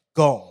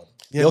 Gone.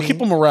 You know They'll what I keep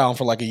mean? them around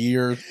for like a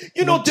year.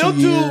 You know, they'll 2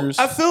 do. years.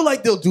 I feel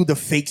like they'll do the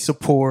fake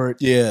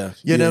support. Yeah.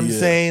 You know what I'm yeah.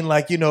 saying?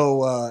 Like,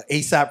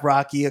 ASAP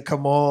Rocky will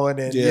come on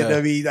and, you know what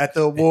I mean, at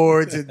the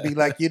awards and be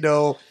like,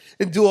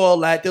 and do all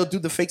that. They'll do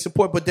the fake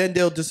support, but then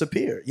they'll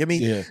disappear. You know what I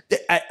mean?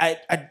 Yeah.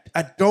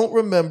 I don't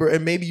remember,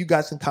 and maybe you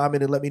guys can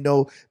comment and let me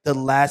know the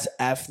last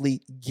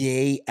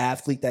gay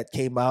athlete that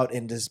came out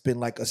and has been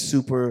like a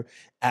super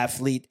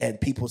athlete and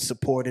people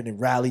supported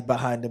and rallied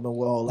behind them and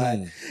all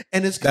that.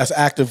 And That's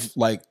active,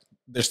 like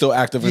they're still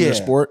active in their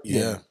sport.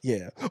 Yeah.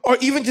 Or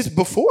even just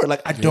before.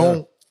 Like I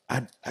can't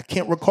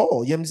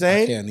recall. You know what I'm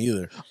saying? I can't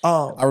either.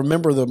 I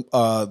remember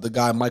the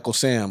guy Michael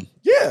Sam,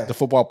 the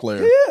football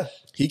player. Yeah.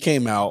 He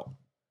came out.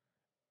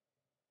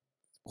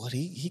 What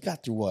he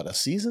got through a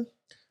season?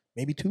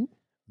 Maybe two.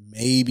 And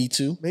he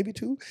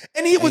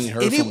was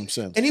heard from him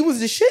since. And he was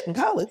the shit in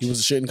college. He was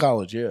the shit in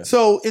college, yeah.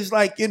 So it's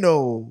like, I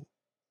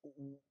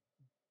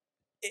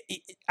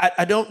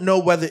don't know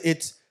whether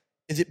is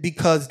it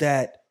because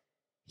that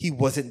he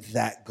wasn't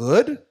that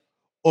good,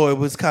 or it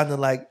was kind of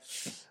like,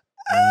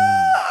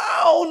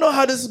 I don't know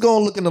how this is going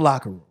to look in the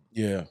locker room.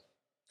 Yeah.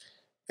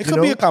 It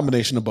could be a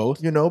combination of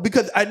both.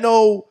 Because I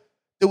know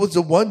there was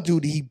the one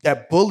dude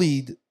that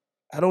bullied.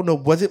 I don't know.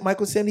 Was it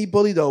Michael Sam he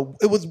bullied though?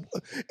 It was this.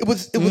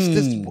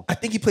 I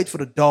think he played for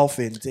the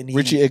Dolphins and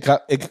Richie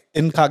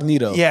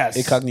Incognito. Yes.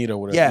 Incognito,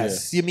 whatever.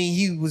 Yes. I mean,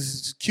 he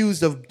was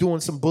accused of doing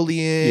some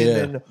bullying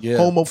and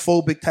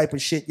homophobic type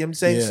of shit. You know what I'm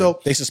saying? Yeah.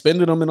 So they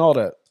suspended him and all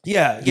that.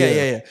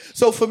 Yeah.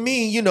 So for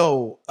me,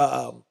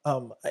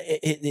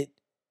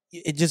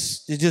 it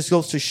just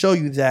goes to show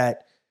you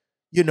that,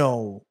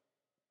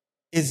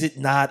 is it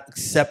not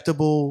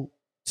acceptable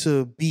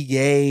to be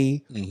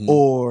gay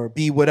or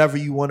be whatever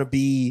you want to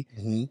be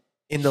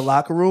in the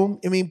locker room?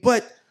 I mean,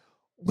 but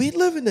we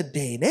live in a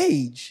day and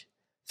age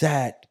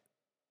that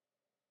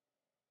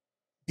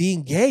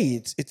being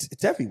gay,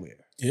 it's everywhere.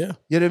 Yeah.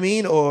 You know what I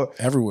mean? Or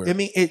everywhere. I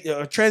mean,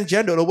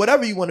 transgender or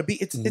whatever you want to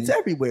be, it's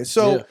everywhere.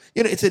 So,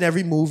 it's in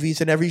every movie,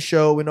 it's in every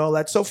show and all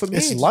that. So for me,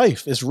 it's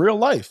life. It's real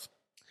life.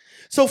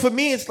 So for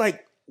me, it's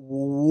like,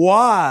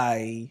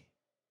 why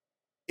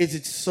is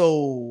it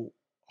so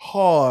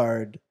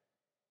hard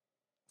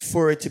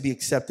for it to be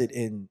accepted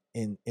in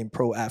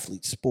pro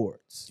athlete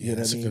sports? You know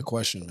that's what I mean? a good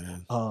question,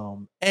 man.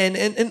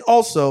 And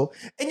also,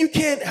 and you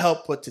can't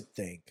help but to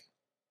think,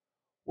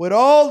 with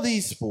all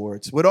these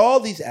sports, with all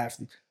these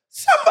athletes,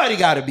 somebody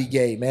got to be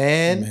gay,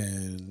 man.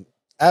 Man,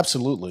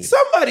 absolutely.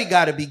 Somebody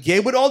got to be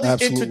gay with all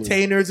these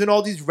entertainers and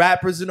all these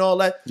rappers and all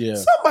that. Yeah.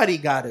 Somebody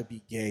got to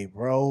be gay,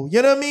 bro.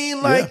 You know what I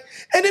mean? Like,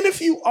 and then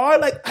if you are,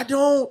 like, I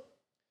don't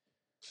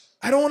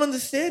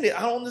understand it.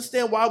 I don't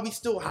understand why we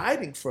still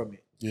hiding from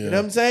it. Yeah. You know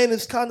what I'm saying?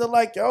 It's kind of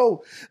like,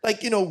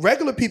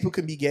 regular people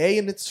can be gay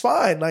and it's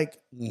fine. Like,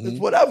 it's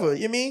whatever.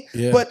 You mean?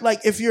 Yeah. But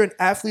like, if you're an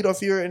athlete or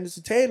if you're an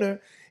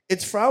entertainer,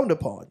 it's frowned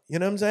upon. You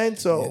know what I'm saying?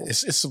 So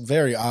it's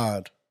very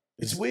odd.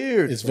 It's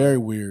weird. It's very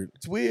weird.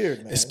 It's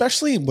weird, man.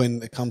 Especially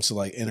when it comes to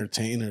like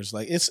entertainers.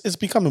 Like it's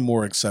becoming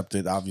more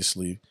accepted,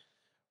 obviously.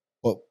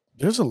 But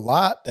there's a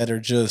lot that are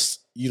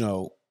just,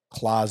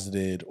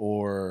 closeted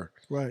or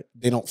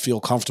they don't feel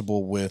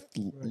comfortable with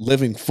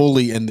living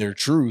fully in their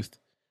truth.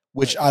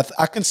 Which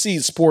I can see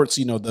sports,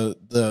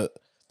 the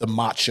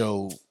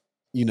macho,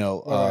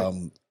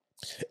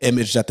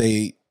 image that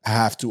they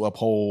have to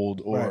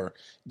uphold or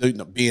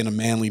being a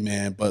manly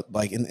man. But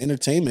like in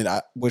entertainment,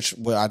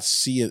 I'd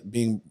see it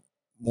being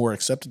more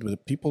accepted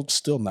with people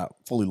still not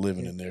fully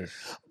living in there.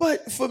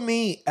 But for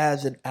me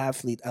as an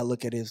athlete, I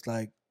look at it as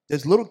like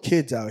there's little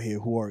kids out here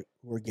who are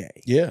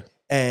gay. Yeah.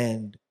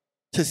 And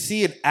to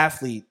see an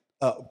athlete,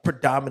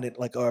 predominant,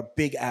 like, or a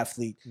big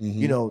athlete,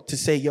 to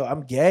say, yo,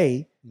 I'm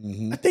gay,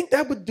 I think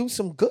that would do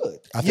some good.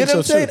 I think you know what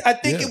I'm so saying? too. I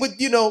think it would,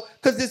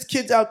 because there's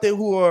kids out there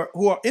who are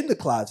in the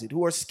closet,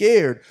 who are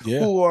scared,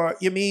 who are,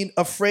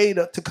 afraid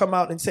to come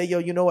out and say, yo,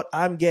 you know what,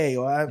 I'm gay,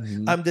 or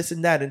I'm this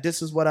and that, and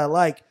this is what I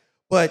like.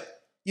 But,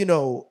 an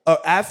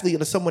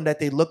athlete or someone that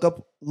they look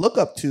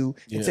up to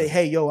and say,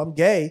 hey, yo, I'm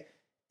gay,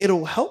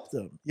 it'll help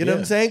them. You know what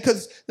I'm saying?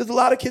 Because there's a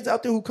lot of kids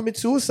out there who commit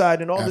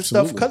suicide and all this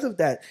stuff because of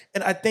that.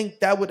 And I think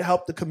that would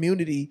help the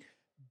community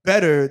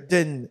better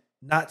than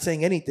not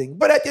saying anything.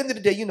 But at the end of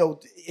the day,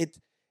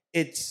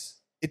 it's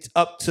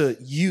up to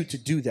you to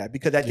do that,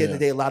 because at the end of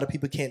the day, a lot of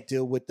people can't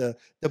deal with the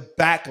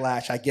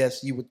backlash, I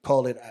guess you would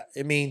call it.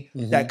 I mean,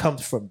 that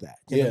comes from that.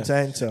 You know what I'm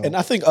saying? So, and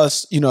I think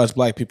us, as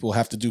Black people,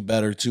 have to do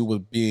better too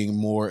with being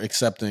more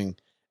accepting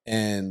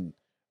and,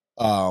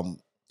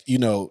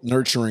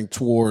 nurturing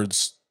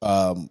towards,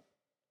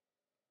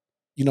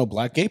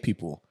 Black gay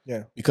people.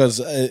 Yeah. Because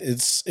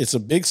it's a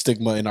big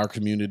stigma in our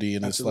community,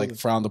 and it's like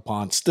frowned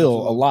upon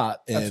still a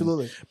lot.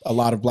 And a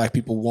lot of Black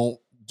people won't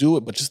do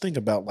it. But just think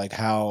about like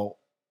how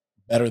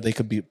better they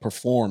could be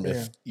perform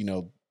if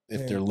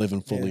they're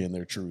living fully in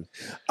their truth.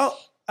 Oh,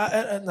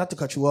 not to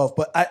cut you off,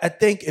 but I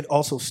think it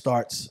also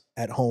starts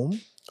at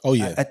home. Oh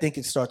yeah, I think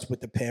it starts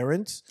with the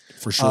parents,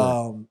 for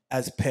sure.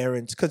 As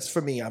parents, because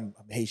for me, I'm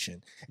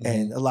Haitian,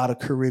 and a lot of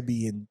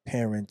Caribbean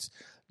parents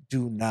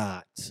do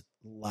not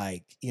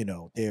like,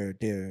 they're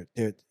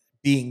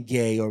being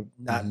gay or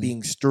not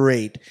being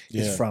straight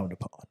is frowned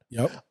upon.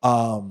 Yep.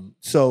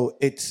 So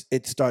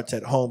it starts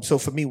at home. So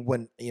for me,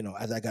 when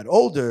as I got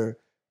older,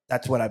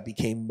 that's when I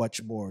became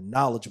much more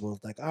knowledgeable.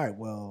 It's like, all right,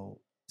 well,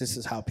 this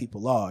is how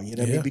people are. You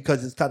know what I mean?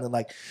 Because it's kind of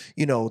like,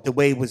 the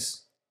way it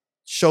was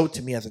showed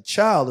to me as a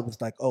child, it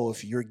was like, oh,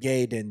 if you're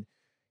gay, then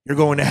you're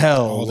going to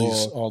hell.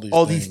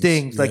 All these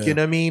things. Like, you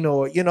know what I mean?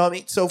 Or what I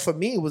mean? So for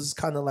me, it was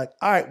kind of like,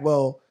 all right,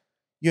 well,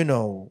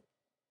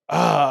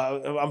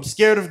 I'm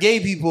scared of gay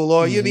people,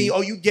 or you mean,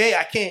 oh, you gay?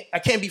 I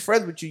can't be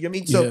friends with you. You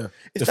mean, so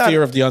it's the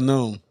fear of the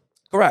unknown.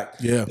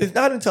 Correct. Yeah. It's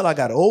not until I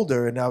got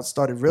older and I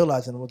started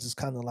realizing it was just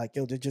kind of like,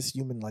 yo, they're just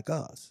human like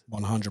us.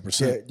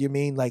 100%. You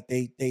mean like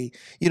they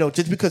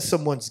just because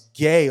someone's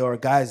gay or a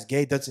guy's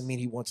gay doesn't mean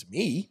he wants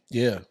me.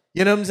 Yeah.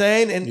 You know what I'm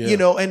saying? And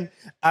and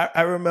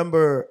I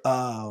remember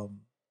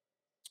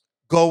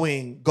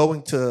going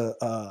to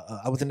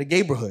I was in the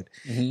neighborhood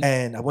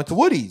and I went to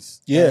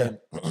Woody's. Yeah.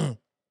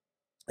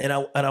 And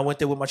I went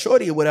there with my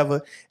shorty or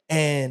whatever,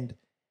 and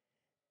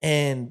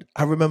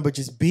I remember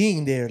just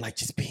being there, like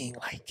just being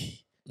like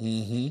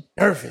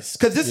nervous,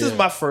 because this is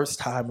my first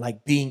time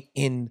like being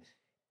in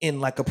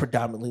like a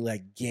predominantly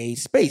like gay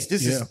space.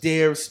 This is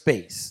their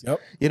space. Yep.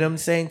 You know what I'm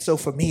saying? So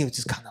for me, it was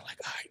just kind of like,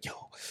 all right,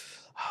 yo,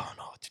 I don't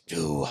know what to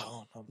do.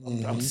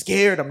 I'm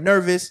scared. I'm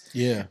nervous.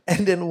 Yeah.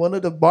 And then one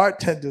of the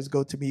bartenders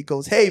go to me. He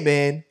goes, "Hey,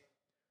 man,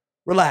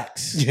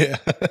 relax. Yeah.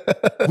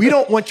 We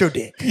don't want your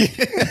dick."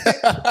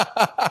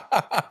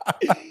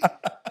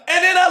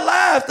 And then I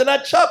laughed and I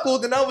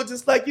chuckled and I was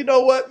just like, you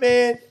know what,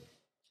 man?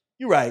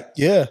 You're right.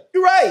 Yeah.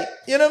 You're right.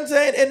 You know what I'm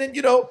saying? And then,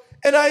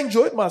 and I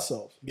enjoyed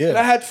myself. Yeah. And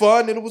I had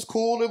fun and it was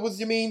cool. It was,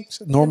 it's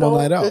a normal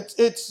night out.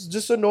 It's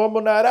just a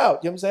normal night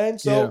out. You know what I'm saying?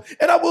 So,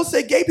 and I will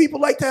say gay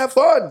people like to have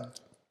fun.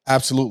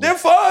 Absolutely. They're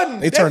fun.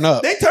 They turn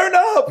up. They turn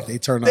up. They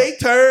turn up. They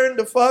turn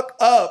the fuck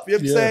up. You know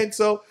what I'm saying?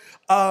 So,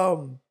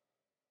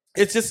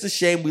 it's just a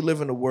shame we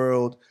live in a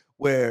world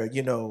where,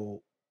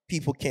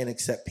 people can't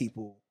accept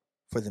people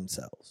for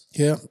themselves.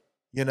 Yeah.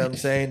 You know what I'm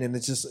saying? And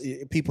it's just,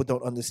 people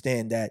don't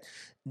understand that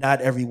not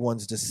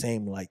everyone's the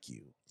same like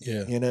you.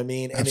 Yeah. You know what I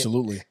mean? And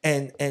absolutely.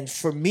 And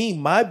for me,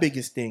 my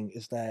biggest thing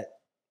is that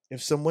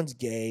if someone's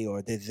gay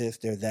or they're this,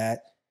 they're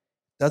that,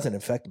 doesn't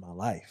affect my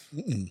life.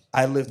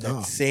 I live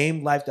that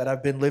same life that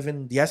I've been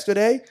living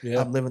yesterday.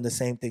 Yeah. I'm living the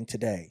same thing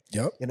today.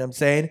 Yep. You know what I'm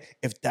saying?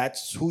 If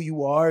that's who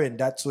you are and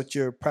that's what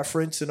your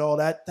preference and all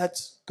that,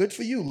 that's good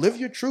for you. Live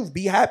your truth.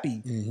 Be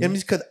happy. You know what I mean?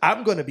 Because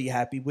I'm going to be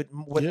happy with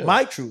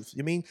my truth.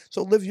 You mean?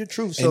 So live your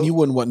truth. So, and you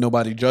wouldn't want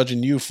nobody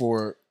judging you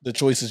for the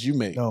choices you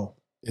make. No.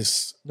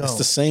 It's the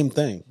same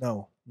thing.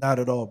 No, not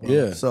at all, bro.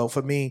 Yeah. So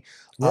for me,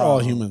 we're all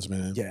humans,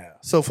 man. Yeah.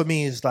 So for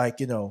me, it's like,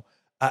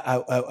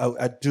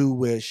 I do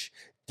wish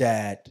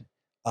that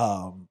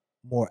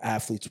more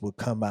athletes would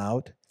come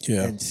out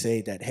and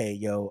say that, hey,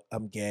 yo,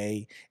 I'm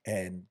gay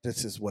and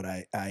this is what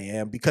I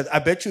am. Because I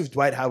bet you if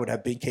Dwight Howard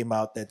came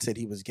out that said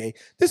he was gay,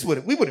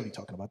 we wouldn't be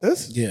talking about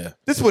this. Yeah.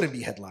 This wouldn't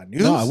be headline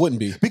news. No, it wouldn't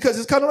be. Because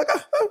it's kind of like,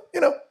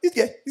 he's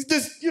gay. He's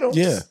just,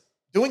 just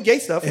doing gay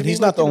stuff. And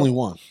he's not the only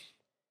one.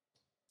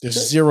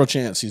 There's zero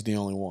chance he's the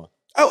only one.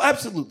 Oh,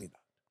 absolutely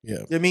not.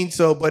 Yeah. I mean,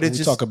 so, but it's we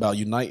just talk about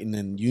uniting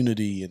and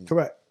unity and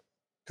correct.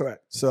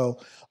 So,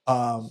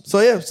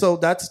 so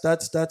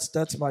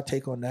that's my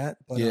take on that.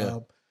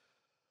 But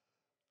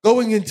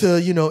going into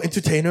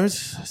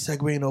entertainers,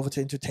 segueing over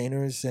to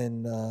entertainers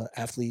and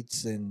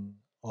athletes and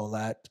all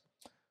that.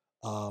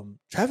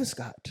 Travis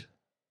Scott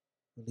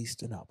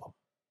released an album.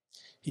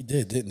 He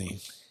did, didn't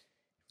he?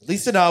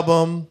 Released an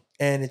album,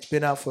 and it's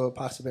been out for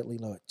approximately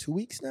 2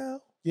 weeks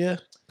now. Yeah,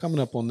 coming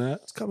up on that.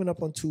 It's coming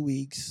up on 2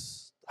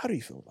 weeks. How do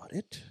you feel about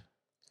it?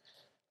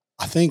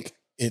 I think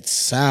it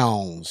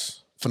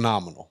sounds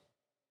phenomenal.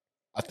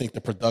 I think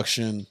the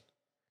production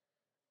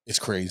is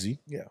crazy.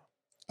 Yeah.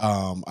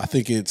 I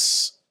think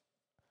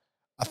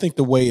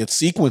the way it's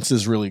sequenced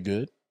is really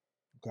good.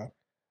 Okay.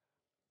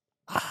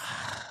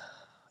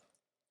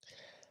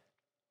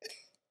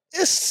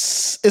 It's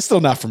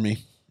still not for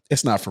me.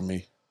 It's not for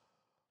me.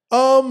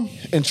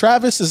 And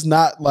Travis is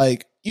not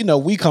like, we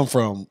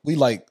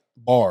like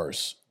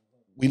bars.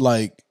 We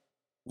like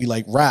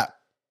rap.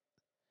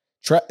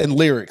 And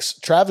lyrics.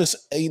 Travis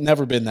ain't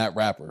never been that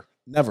rapper.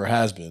 Never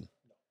has been.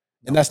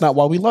 And that's not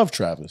why we love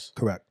Travis.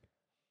 Correct.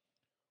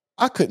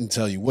 I couldn't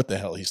tell you what the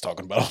hell he's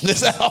talking about on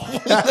this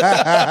album.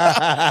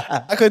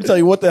 I couldn't tell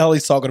you what the hell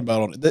he's talking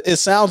about on it. It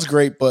sounds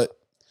great, but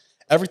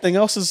everything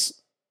else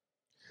is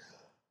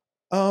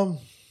I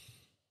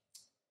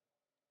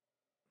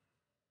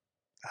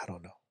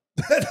don't know.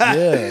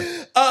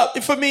 Yeah.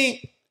 For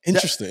me,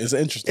 interesting. It's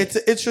interesting. It's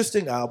an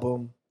interesting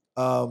album.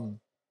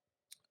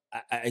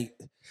 I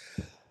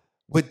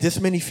with this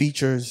many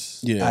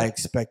features, I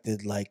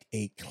expected like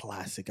a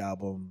classic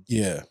album.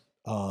 Yeah.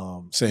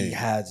 Same. He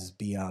has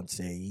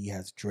Beyonce, he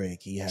has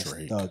Drake, he has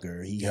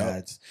Thugger, he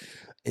has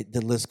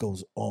the list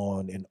goes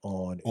on and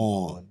on and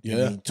on.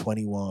 Yeah. I mean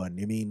 21.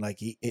 I mean like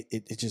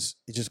it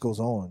just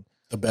goes on.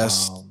 The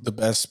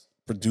best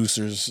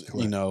producers,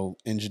 correct.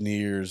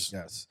 Engineers.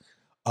 Yes.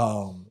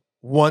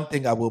 One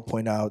thing I will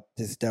point out,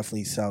 this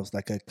definitely sounds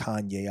like a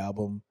Kanye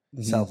album.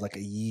 Mhm. Sounds like a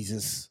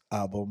Yeezus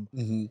album.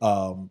 Mhm.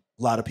 A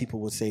lot of people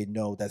would say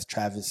no, that's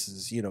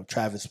Travis's.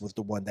 Travis was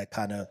the one that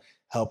kind of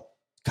helped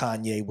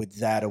Kanye with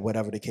that or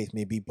whatever the case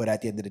may be. But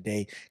at the end of the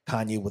day,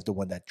 Kanye was the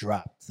one that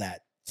dropped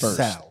that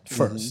sound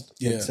first.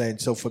 You know what I'm saying?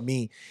 So for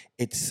me,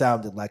 it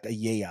sounded like a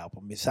Ye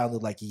album. It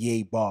sounded like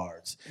Ye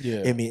bars.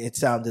 Yeah. I mean, it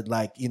sounded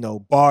like,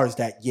 bars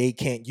that Ye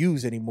can't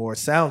use anymore,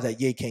 sounds that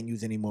Ye can't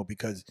use anymore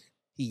because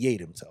he Ye'd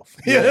himself.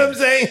 You know what I'm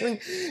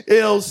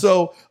saying?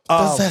 So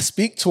does that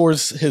speak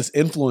towards his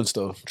influence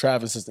though?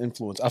 Travis's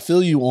influence. I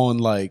feel you on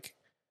like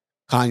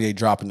Kanye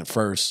dropping it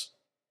first.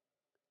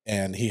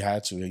 And he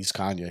had to. He's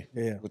Kanye.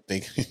 Yeah. Would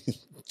think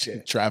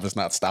Travis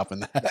not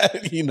stopping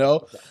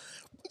that,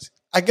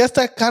 I guess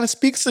that kind of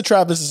speaks to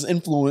Travis's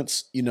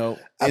influence, in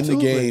the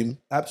game.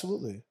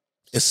 Absolutely.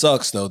 It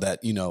sucks though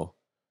that,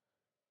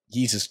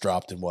 Yeezus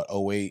dropped in what,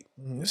 08?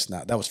 Mhm. It's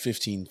not, that was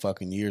 15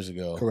 fucking years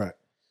ago. Correct.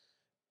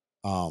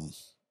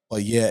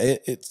 But yeah,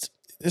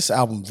 this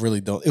album really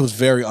it was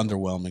very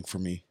underwhelming for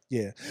me.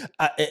 Yeah.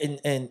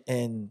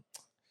 And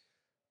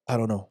I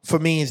don't know. For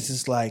me, it's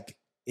just like,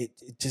 it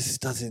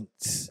just doesn't.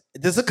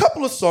 There's a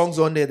couple of songs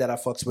on there that I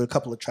fucks with, a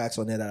couple of tracks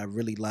on there that I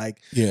really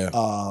like. Yeah.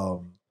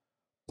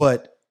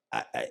 But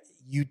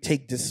you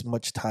take this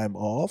much time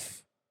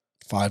off,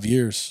 5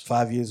 years.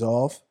 5 years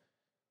off.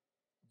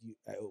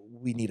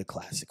 We need a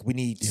classic. We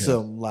need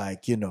some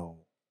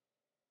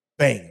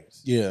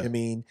bangers. Yeah. I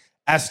mean,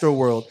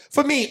 Astroworld.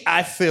 For me,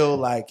 I feel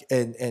like,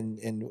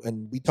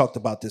 and we talked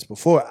about this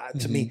before.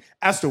 To me,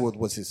 Astroworld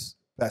was his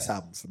best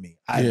album for me.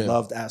 I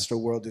loved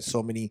Astroworld. There's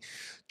so many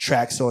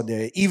tracks on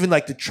there. Even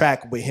like the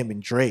track with him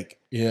and Drake.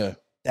 Yeah.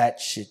 That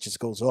shit just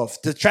goes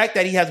off. The track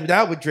that he has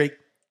now with Drake,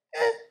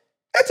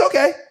 that's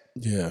okay.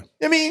 Yeah.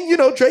 I mean,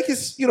 Drake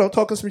is,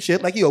 talking some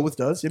shit like he always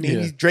does. I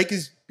mean, Drake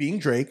is being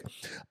Drake.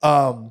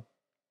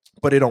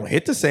 But it don't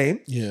hit the same.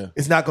 Yeah.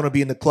 It's not going to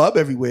be in the club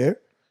everywhere.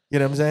 You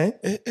know what I'm saying?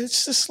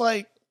 It's just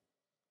like,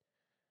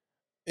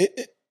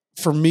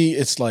 for me,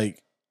 it's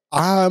like,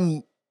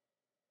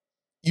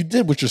 you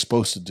did what you're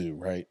supposed to do,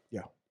 right?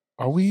 Yeah.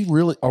 Are we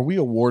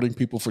awarding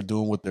people for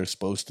doing what they're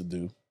supposed to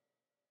do?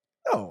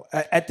 No.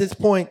 At this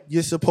point,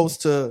 you're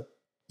supposed to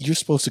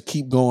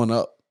keep going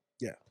up.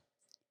 Yeah.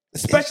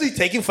 Especially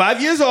taking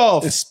 5 years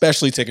off.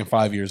 Especially taking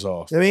 5 years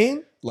off. I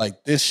mean?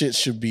 Like, this shit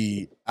should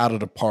be out of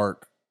the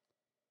park.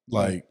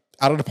 Like,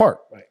 out of the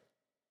park. Right.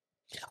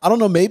 I don't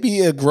know. Maybe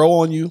it grow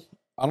on you.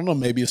 I don't know.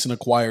 Maybe it's an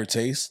acquired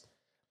taste.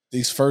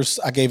 These first,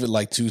 I gave it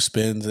like 2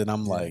 spins, and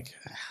I'm like,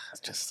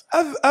 just.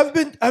 I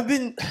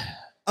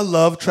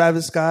love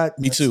Travis Scott.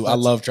 Me too. I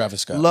love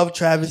Travis Scott. Love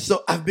Travis.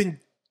 So I've been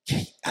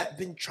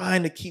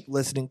trying to keep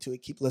listening to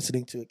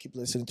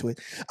it.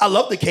 I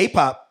love the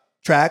K-pop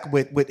track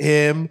with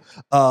him,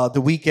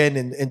 The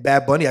Weeknd and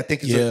Bad Bunny. I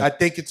think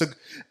it's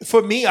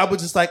for me, I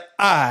was just like,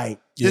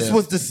 this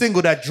was the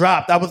single that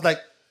dropped. I was like,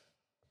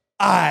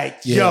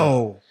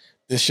 yo.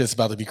 This shit's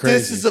about to be crazy.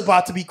 This is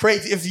about to be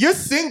crazy. If your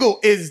single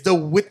is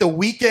with The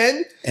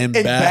Weeknd and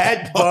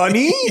Bad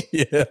Bunny,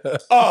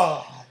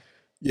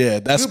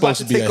 that's supposed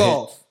to be a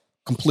hit.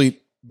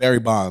 Complete Barry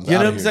Bonds. You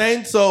know what I'm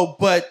saying? So,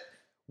 but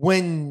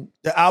when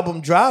the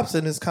album drops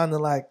and it's kind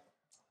of like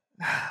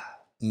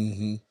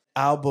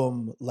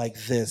album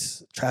like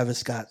this, Travis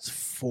Scott's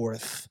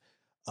fifth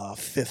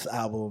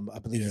album, I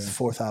believe it's his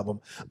fourth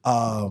album.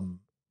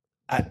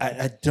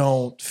 I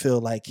don't feel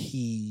like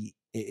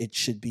it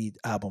should be an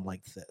album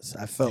like this.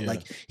 I felt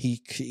like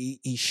he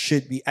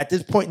should be at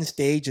this point in the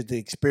stage of the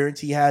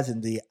experience he has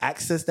and the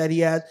access that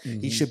he has.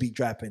 He should be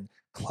dropping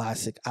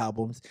classic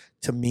albums.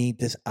 To me,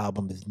 this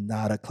album is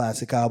not a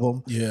classic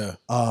album. Yeah.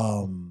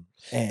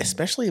 And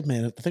especially,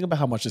 man, think about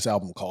how much this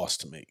album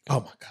cost to make.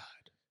 Oh my God.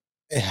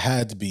 It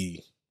had to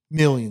be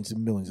millions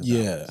and millions of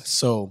dollars. Yeah.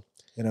 So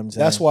you know what I'm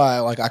saying? That's why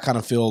I kind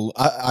of feel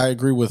I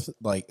agree with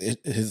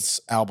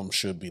his album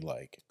should be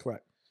like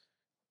correct.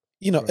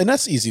 Correct. And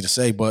that's easy to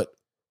say, but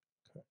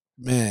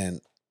man,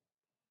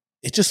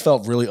 it just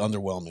felt really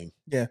underwhelming.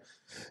 Yeah.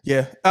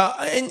 Yeah.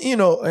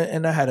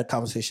 And I had a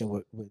conversation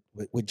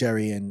with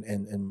Jerry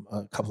and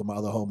a couple of my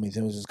other homies,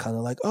 and it was just kind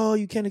of like, oh,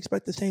 you can't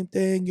expect the same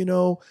thing,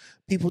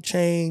 people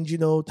change,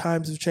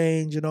 times have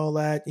changed and all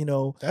that,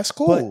 That's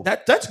cool.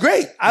 But that's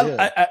great.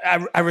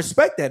 I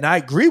respect that and I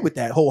agree with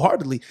that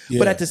wholeheartedly. Yeah.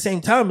 But at the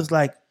same time, it's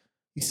like,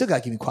 you still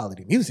gotta give me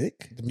quality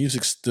music. The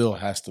music still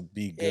has to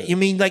be good. You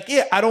mean I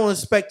don't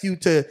expect you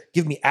to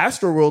give me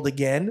Astroworld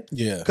again.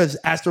 Yeah. Because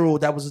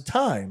Astroworld, that was a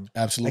time.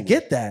 Absolutely. I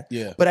get that.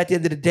 Yeah. But at the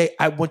end of the day,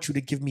 I want you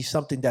to give me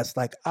something that's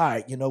like, all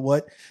right, you know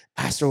what?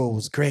 Astroworld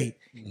was great.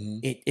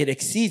 Mm-hmm. It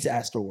exceeds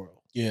Astroworld.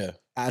 Yeah.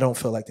 I don't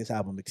feel like this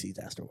album exceeds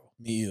Astroworld.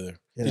 Me either.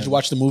 Did you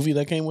watch the movie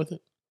that came with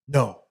it?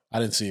 No. I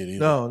didn't see it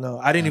either.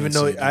 No. I didn't even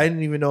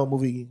know a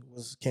movie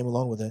came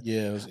along with it.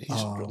 Yeah, he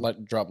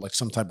dropped like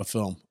some type of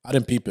film. I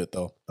didn't peep it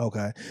though.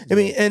 Okay. I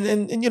mean, and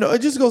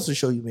it just goes to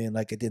show you, man,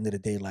 like at the end of the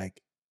day,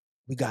 like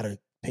we gotta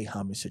pay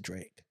homage to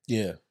Drake.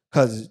 Yeah.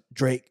 Because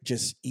Drake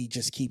just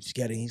keeps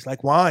getting, he's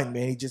like wine,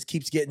 man. He just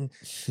keeps getting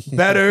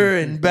better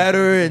and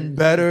better and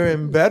better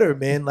and better,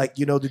 man. Like,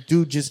 the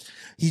dude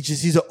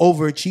he's an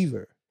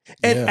overachiever.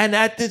 And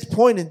at this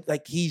point,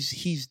 like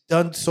he's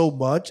done so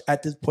much.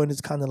 At this point,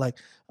 it's kind of like,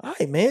 all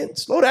right, man,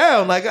 slow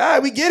down. Like, all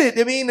right, we get it.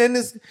 I mean, and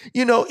it's,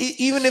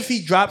 even if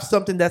he drops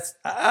something that's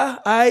all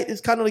right,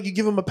 it's kind of like you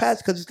give him a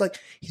pass because it's like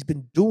he's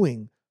been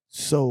doing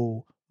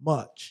so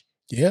much.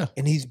 Yeah.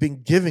 And he's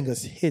been giving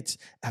us hits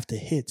after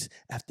hits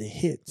after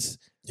hits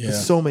for Yeah.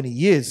 so many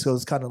years. So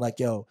it's kind of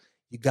like, yo,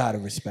 you gotta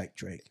respect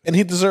Drake. And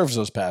he deserves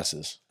those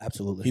passes.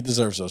 Absolutely. He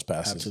deserves those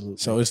passes. Absolutely.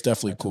 So it's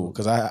definitely cool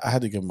because I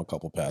had to give him a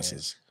couple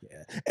passes.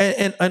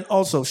 Yeah. And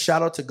also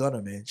shout out to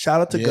Gunna, man.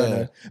 Shout out to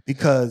Gunna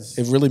because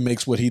it really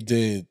makes what he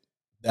did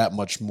that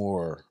much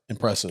more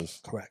impressive.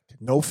 Correct.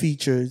 No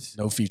features.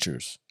 No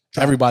features.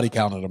 Everybody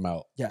counted him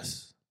out.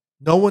 Yes.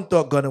 No one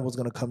thought Gunna was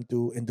gonna come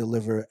through and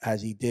deliver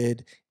as he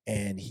did,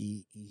 and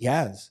he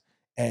has.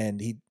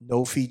 And he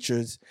no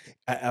features.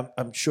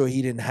 I'm sure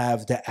he didn't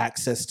have the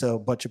access to a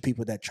bunch of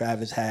people that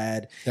Travis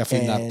had.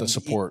 Definitely not the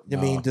support. I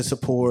mean, the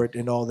support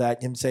and all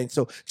that. You know what I'm saying?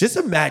 So just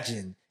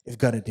imagine if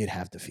Gunna did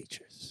have the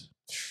features.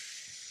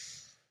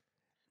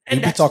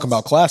 And we'd be talking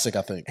about classic,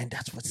 I think. And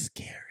that's what's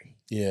scary.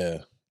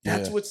 Yeah.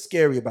 That's what's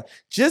scary about it.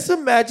 Just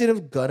imagine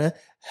if Gunna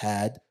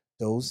had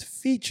those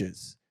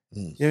features.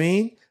 You know what I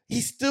mean?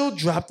 He still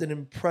dropped an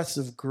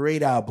impressive,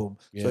 great album.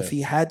 So if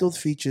he had those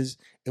features,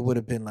 it would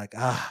have been like,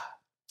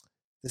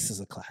 this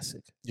is a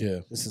classic. Yeah.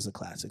 This is a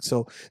classic.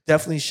 So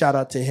definitely shout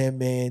out to him,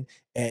 man.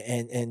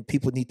 And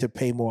people need to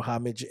pay more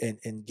homage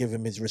and give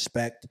him his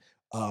respect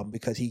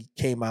because he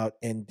came out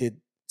and did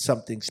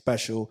something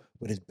special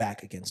with his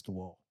back against the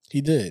wall.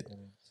 He did.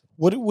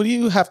 What do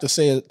you have to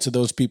say to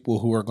those people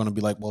who are going to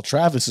be like, well,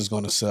 Travis is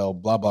going to sell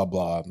blah, blah,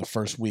 blah in the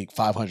first week,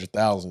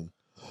 500,000.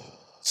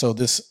 So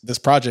this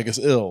project is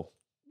ill.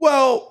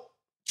 Well,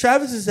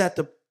 Travis is at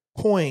the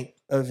point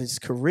of his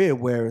career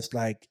where it's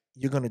like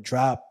you're going to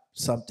drop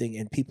something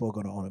and people are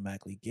going to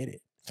automatically get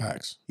it.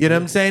 Facts. You know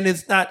what I'm saying?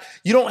 It's not,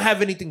 you don't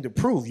have anything to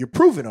prove. You're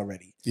proven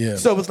already. Yeah.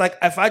 So it's like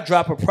if I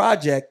drop a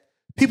project,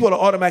 people are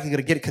automatically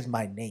going to get it because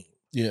my name.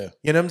 Yeah.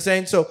 You know what I'm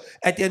saying? So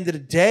at the end of the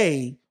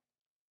day,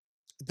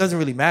 it doesn't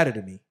really matter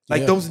to me.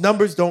 Like those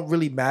numbers don't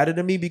really matter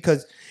to me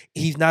because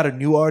he's not a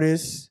new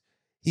artist.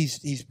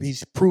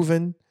 He's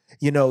proven.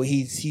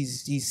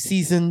 He's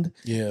seasoned.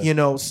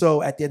 Yeah.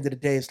 So at the end of the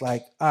day, it's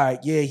like, all right,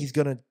 he's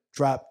gonna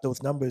drop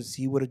those numbers.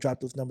 He would have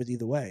dropped those numbers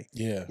either way.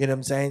 Yeah. You know what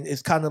I'm saying?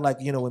 It's kind of like,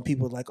 when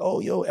people are like, oh,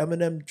 yo,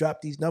 Eminem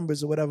dropped these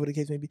numbers or whatever the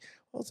case may be.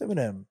 Well, it's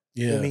Eminem.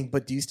 Yeah. You know what I mean,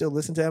 but do you still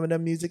listen to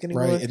Eminem music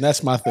anymore? Right. And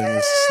that's my thing.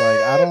 It's just like,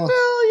 I don't.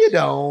 No, you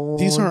don't.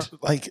 These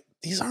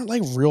aren't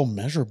like real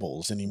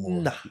measurables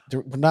anymore. Nah.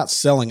 We're not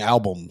selling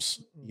albums.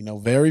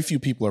 Very few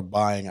people are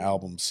buying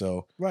albums.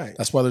 So Right.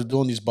 that's why they're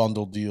doing these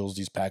bundle deals,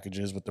 these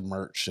packages with the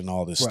merch and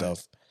all this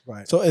stuff.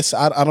 Right. So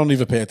I don't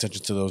even pay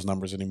attention to those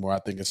numbers anymore. I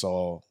think it's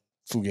all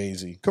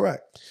fugazi.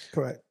 Correct.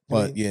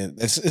 But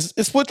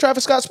it's what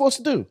Travis Scott's supposed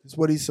to do. It's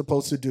what he's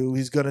supposed to do.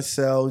 He's gonna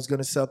sell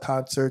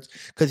concerts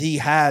because he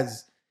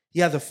has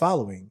a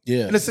following.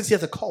 Yeah. In a sense, he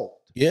has a cult.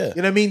 Yeah.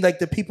 You know what I mean? Like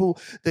the people,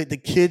 the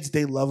kids,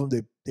 they love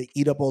him. They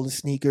eat up all the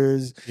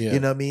sneakers. Yeah. You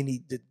know what I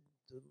mean? The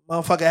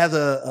motherfucker has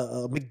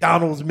a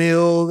McDonald's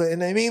meal.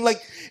 And I mean,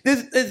 like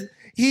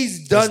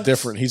he's done. It's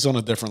different. He's on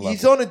a different level.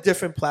 He's on a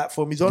different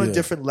platform. He's on a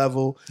different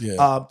level.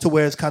 Yeah. To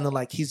where it's kind of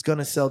like he's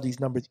gonna sell these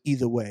numbers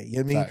either way. You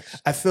know what I mean?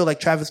 Facts. I feel like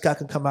Travis Scott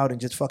can come out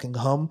and just fucking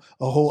hum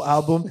a whole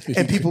album,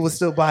 and people will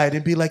still buy it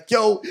and be like,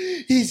 "Yo,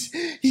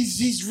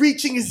 he's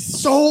reaching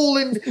his soul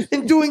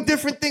and doing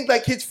different things."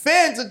 Like his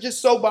fans are just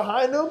so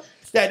behind him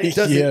that it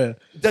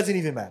doesn't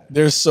even matter.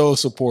 They're so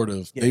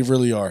supportive. Yeah. They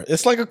really are.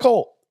 It's like a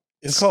cult.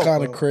 It's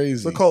kind of crazy.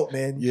 It's a cult,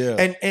 man.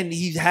 Yeah. And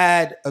he's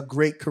had a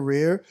great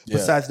career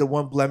besides the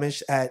one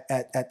blemish at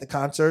the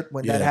concert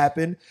when that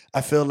happened. I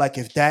feel like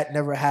if that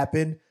never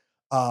happened,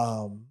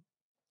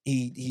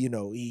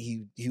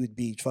 he would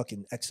be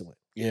fucking excellent.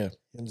 Yeah.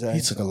 You know what I'm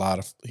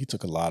He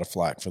took a lot of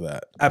flack for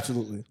that.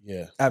 Absolutely.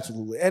 Yeah.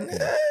 Absolutely. And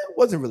it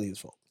wasn't really his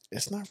fault.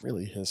 It's not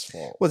really his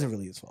fault. It wasn't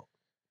really his fault.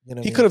 You know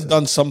what I He mean? could have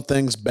done some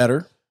things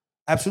better.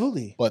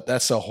 Absolutely. But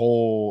that's a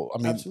whole. I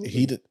mean,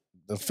 Absolutely.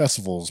 the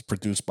festival is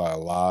produced by a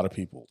lot of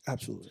people.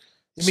 Absolutely.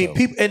 I mean,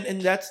 people,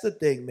 and that's the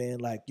thing, man.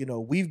 Like,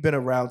 we've been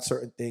around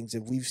certain things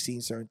and we've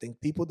seen certain things.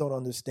 People don't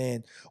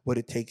understand what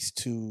it takes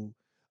to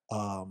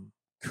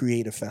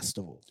create a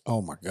festival.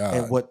 Oh my God.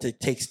 And what it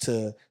takes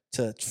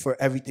for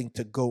everything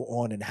to go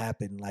on and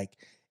happen. Like,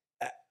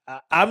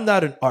 I'm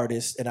not an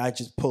artist and I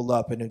just pull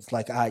up and it's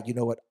like, you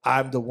know what?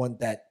 I'm the one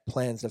that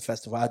plans the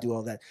festival. I do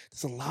all that.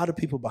 There's a lot of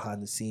people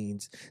behind the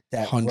scenes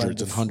that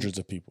hundreds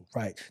of people.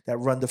 Right. That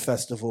run the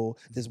festival.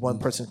 There's one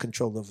person in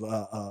control of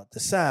the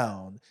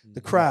sound, the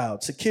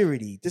crowd,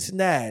 security, this and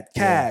that,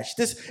 cash.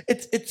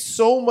 It's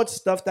so much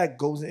stuff that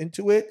goes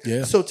into it.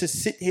 Yeah. So to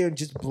sit here and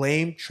just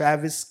blame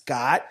Travis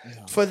Scott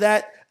for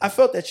that, I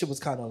felt that shit was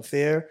kind of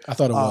unfair. I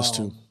thought it was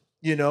too.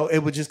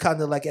 It was just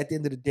kind of like at the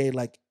end of the day,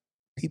 like,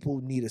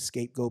 people need a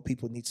scapegoat.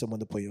 People need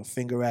someone to put your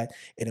finger at,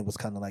 and it was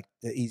kind of like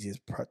the easiest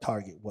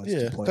target was.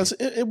 Because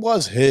it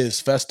was his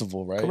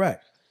festival, right?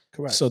 Correct.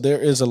 So there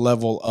is a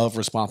level of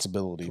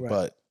responsibility,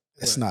 but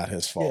it's not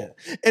his fault.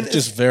 Yeah. And it's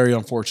just very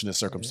unfortunate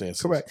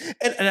circumstances. Correct.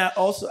 And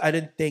I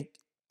didn't think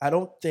I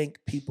don't think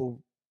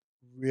people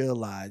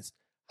realize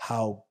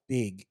how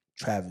big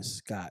Travis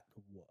Scott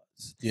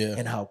was Yeah.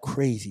 and how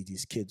crazy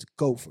these kids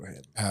go for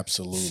him.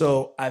 Absolutely.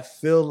 So I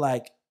feel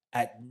like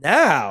at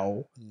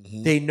now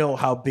Mhm. they know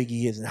how big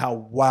he is and how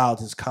wild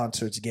his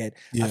concerts get.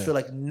 Yeah. I feel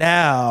like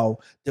now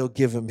they'll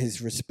give him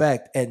his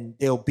respect and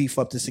they'll beef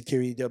up the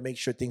security. They'll make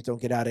sure things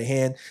don't get out of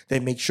hand.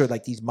 They make sure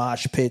like these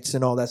mosh pits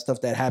and all that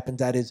stuff that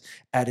happens at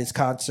his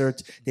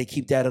concerts, they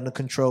keep that under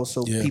control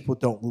so Yeah. people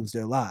don't lose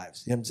their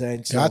lives. You know what I'm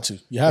saying? So, Got to.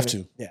 You have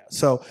to. Yeah.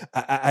 So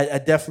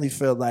I definitely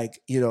feel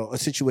like, you know, a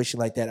situation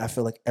like that, I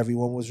feel like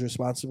everyone was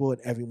responsible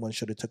and everyone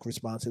should have took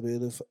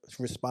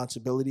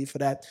responsibility for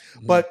that.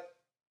 Mhm. But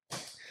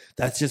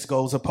that just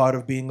goes a part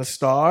of being a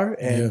star.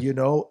 And, you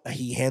know,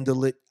 he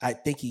handled it. I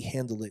think he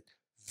handled it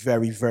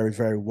very, very,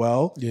 very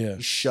well. Yeah.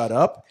 He shut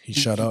up. He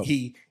shut up.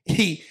 He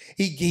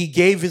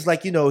gave his,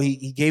 like, you know,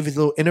 he gave his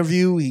little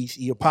interview.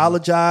 He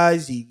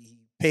apologized. He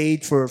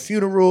paid for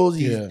funerals.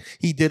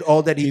 He did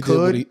all that he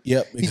could.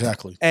 Yep,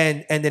 exactly.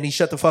 And then he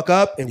shut the fuck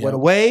up and went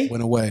away.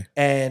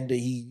 And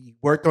he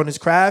worked on his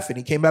craft and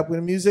he came back with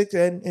the music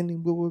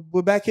and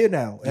we're back here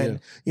now. And,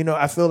 you know,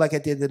 I feel like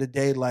at the end of the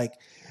day, like,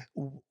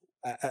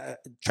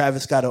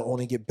 Travis Scott will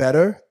only get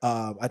better.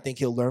 I think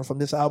he'll learn from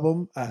this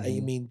album. I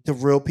mean, the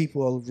real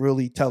people will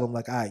really tell him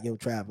like, all right, yo,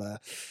 Trav,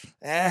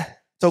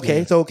 it's okay.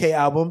 Yeah. It's an okay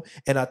album.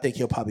 And I think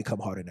he'll probably come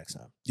harder next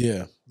time.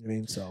 Yeah. I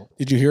mean, so.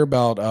 Did you hear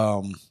about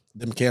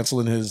them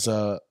canceling his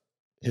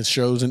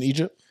shows in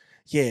Egypt?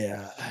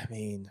 Yeah, I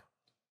mean.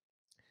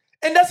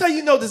 And that's how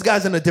you know this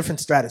guy's in a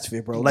different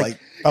stratosphere, bro. Like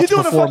you're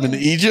doing perform in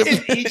Egypt?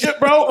 In Egypt,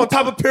 bro, on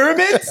top of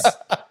pyramids?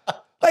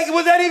 Like,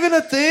 was that even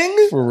a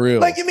thing? For real.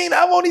 Like, you mean,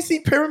 I've only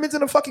seen pyramids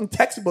in a fucking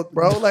textbook,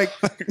 bro. Like,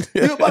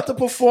 you're about to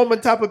perform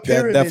on top of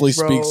pyramids, that definitely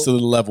bro. speaks to the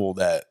level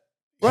that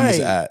he's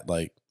at.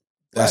 Like,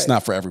 that's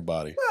not for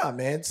everybody. Nah,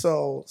 man.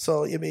 So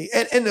I mean,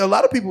 and a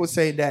lot of people were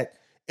saying that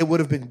it would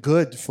have been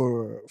good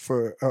for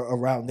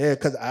around there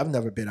because I've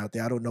never been out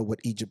there. I don't know what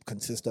Egypt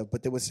consists of,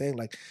 but they were saying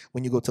like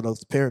when you go to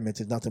those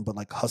pyramids, it's nothing but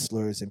like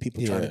hustlers and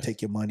people trying to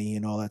take your money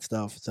and all that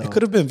stuff. So it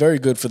could have been very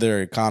good for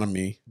their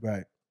economy,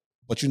 right?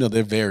 But you know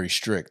they're very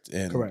strict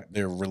in Correct.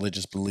 their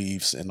religious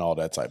beliefs and all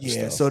that type of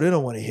stuff. Yeah, so they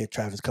don't want to hear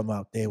Travis come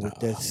out there with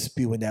that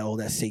spewing that all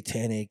that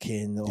satanic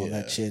and all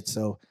that shit.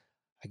 So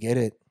I get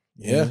it.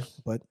 Yeah,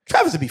 but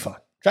Travis would be fine.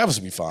 Travis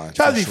will be fine.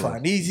 Travis will be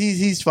fine.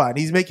 He's fine.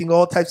 He's making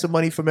all types of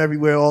money from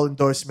everywhere, all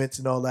endorsements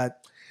and all that.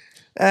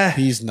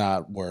 He's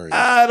not worried.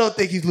 I don't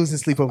think he's losing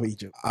sleep over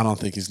Egypt. I don't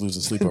think he's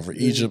losing sleep over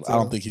Egypt. I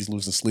don't think he's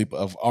losing sleep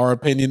of our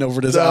opinion over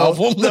this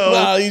album.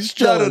 No, he's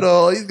chilling. Not at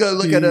all. He's gonna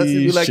look at us and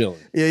be like, chilling.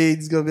 yeah,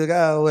 he's gonna be like,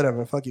 oh,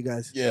 whatever, fuck you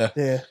guys. Yeah.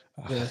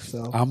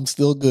 So I'm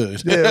still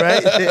good. Yeah,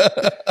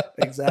 right.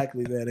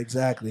 Exactly, man.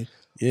 Exactly.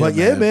 Yeah, but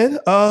yeah, man.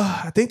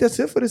 I think that's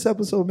it for this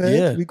episode, man.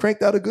 Yeah. We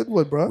cranked out a good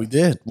one, bro. We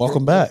did.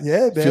 Welcome back.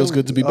 Yeah, man. Feels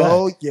good to be back.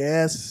 Oh,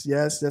 yes.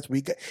 That's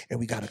we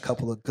got a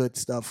couple of good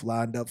stuff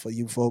lined up for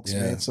you folks,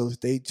 man. So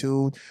stay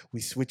tuned.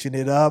 We switching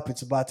it up.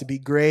 It's about to be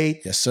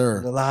great. Yes, sir.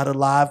 And a lot of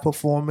live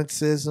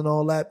performances and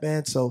all that,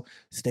 man. So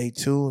stay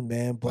tuned,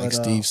 man. But like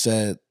Steve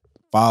said,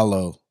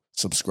 follow,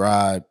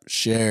 subscribe,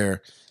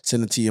 share.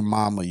 Send it to your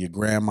mama, your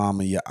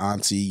grandmama, your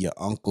auntie, your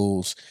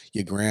uncles,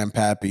 your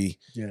grandpappy,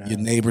 your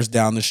neighbors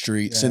down the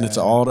street. Send it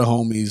to all the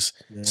homies.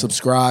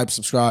 Subscribe.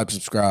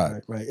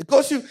 Right. It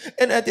costs you,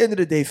 and at the end of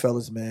the day,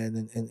 fellas,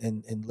 man,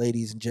 and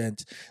ladies and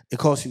gents, it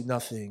costs you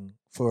nothing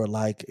for a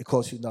like. It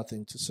costs you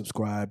nothing to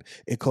subscribe.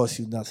 It costs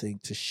you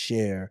nothing to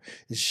share.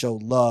 It show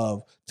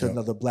love to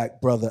another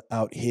black brother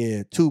out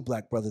here, two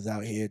black brothers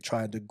out here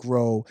trying to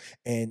grow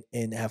and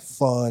have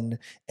fun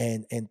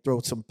and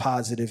throw some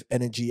positive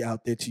energy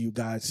out there to you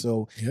guys.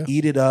 So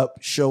eat it up,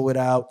 show it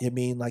out. I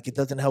mean, like it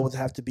doesn't always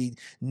have to be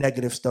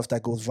negative stuff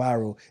that goes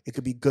viral. It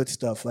could be good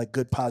stuff, like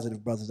good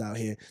positive brothers out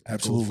here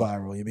that goes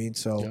viral. You mean?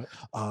 So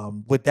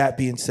with that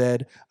being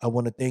said, I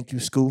want to thank you,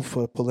 Scoop,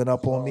 for pulling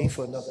up on me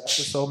for another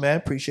episode, man.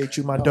 Appreciate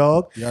you, my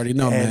dog. You already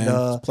know, man. It's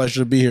a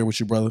pleasure to be here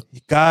with you, brother.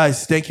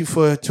 Guys, thank you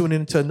for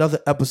tuning into another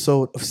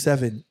episode of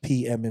 7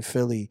 p.m. in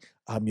Philly.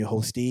 I'm your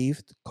host,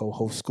 Steve,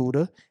 co-host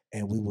Scooter,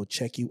 and we will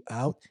check you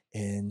out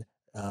in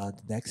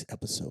the next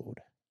episode.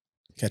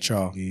 Catch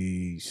y'all.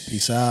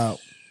 Peace out.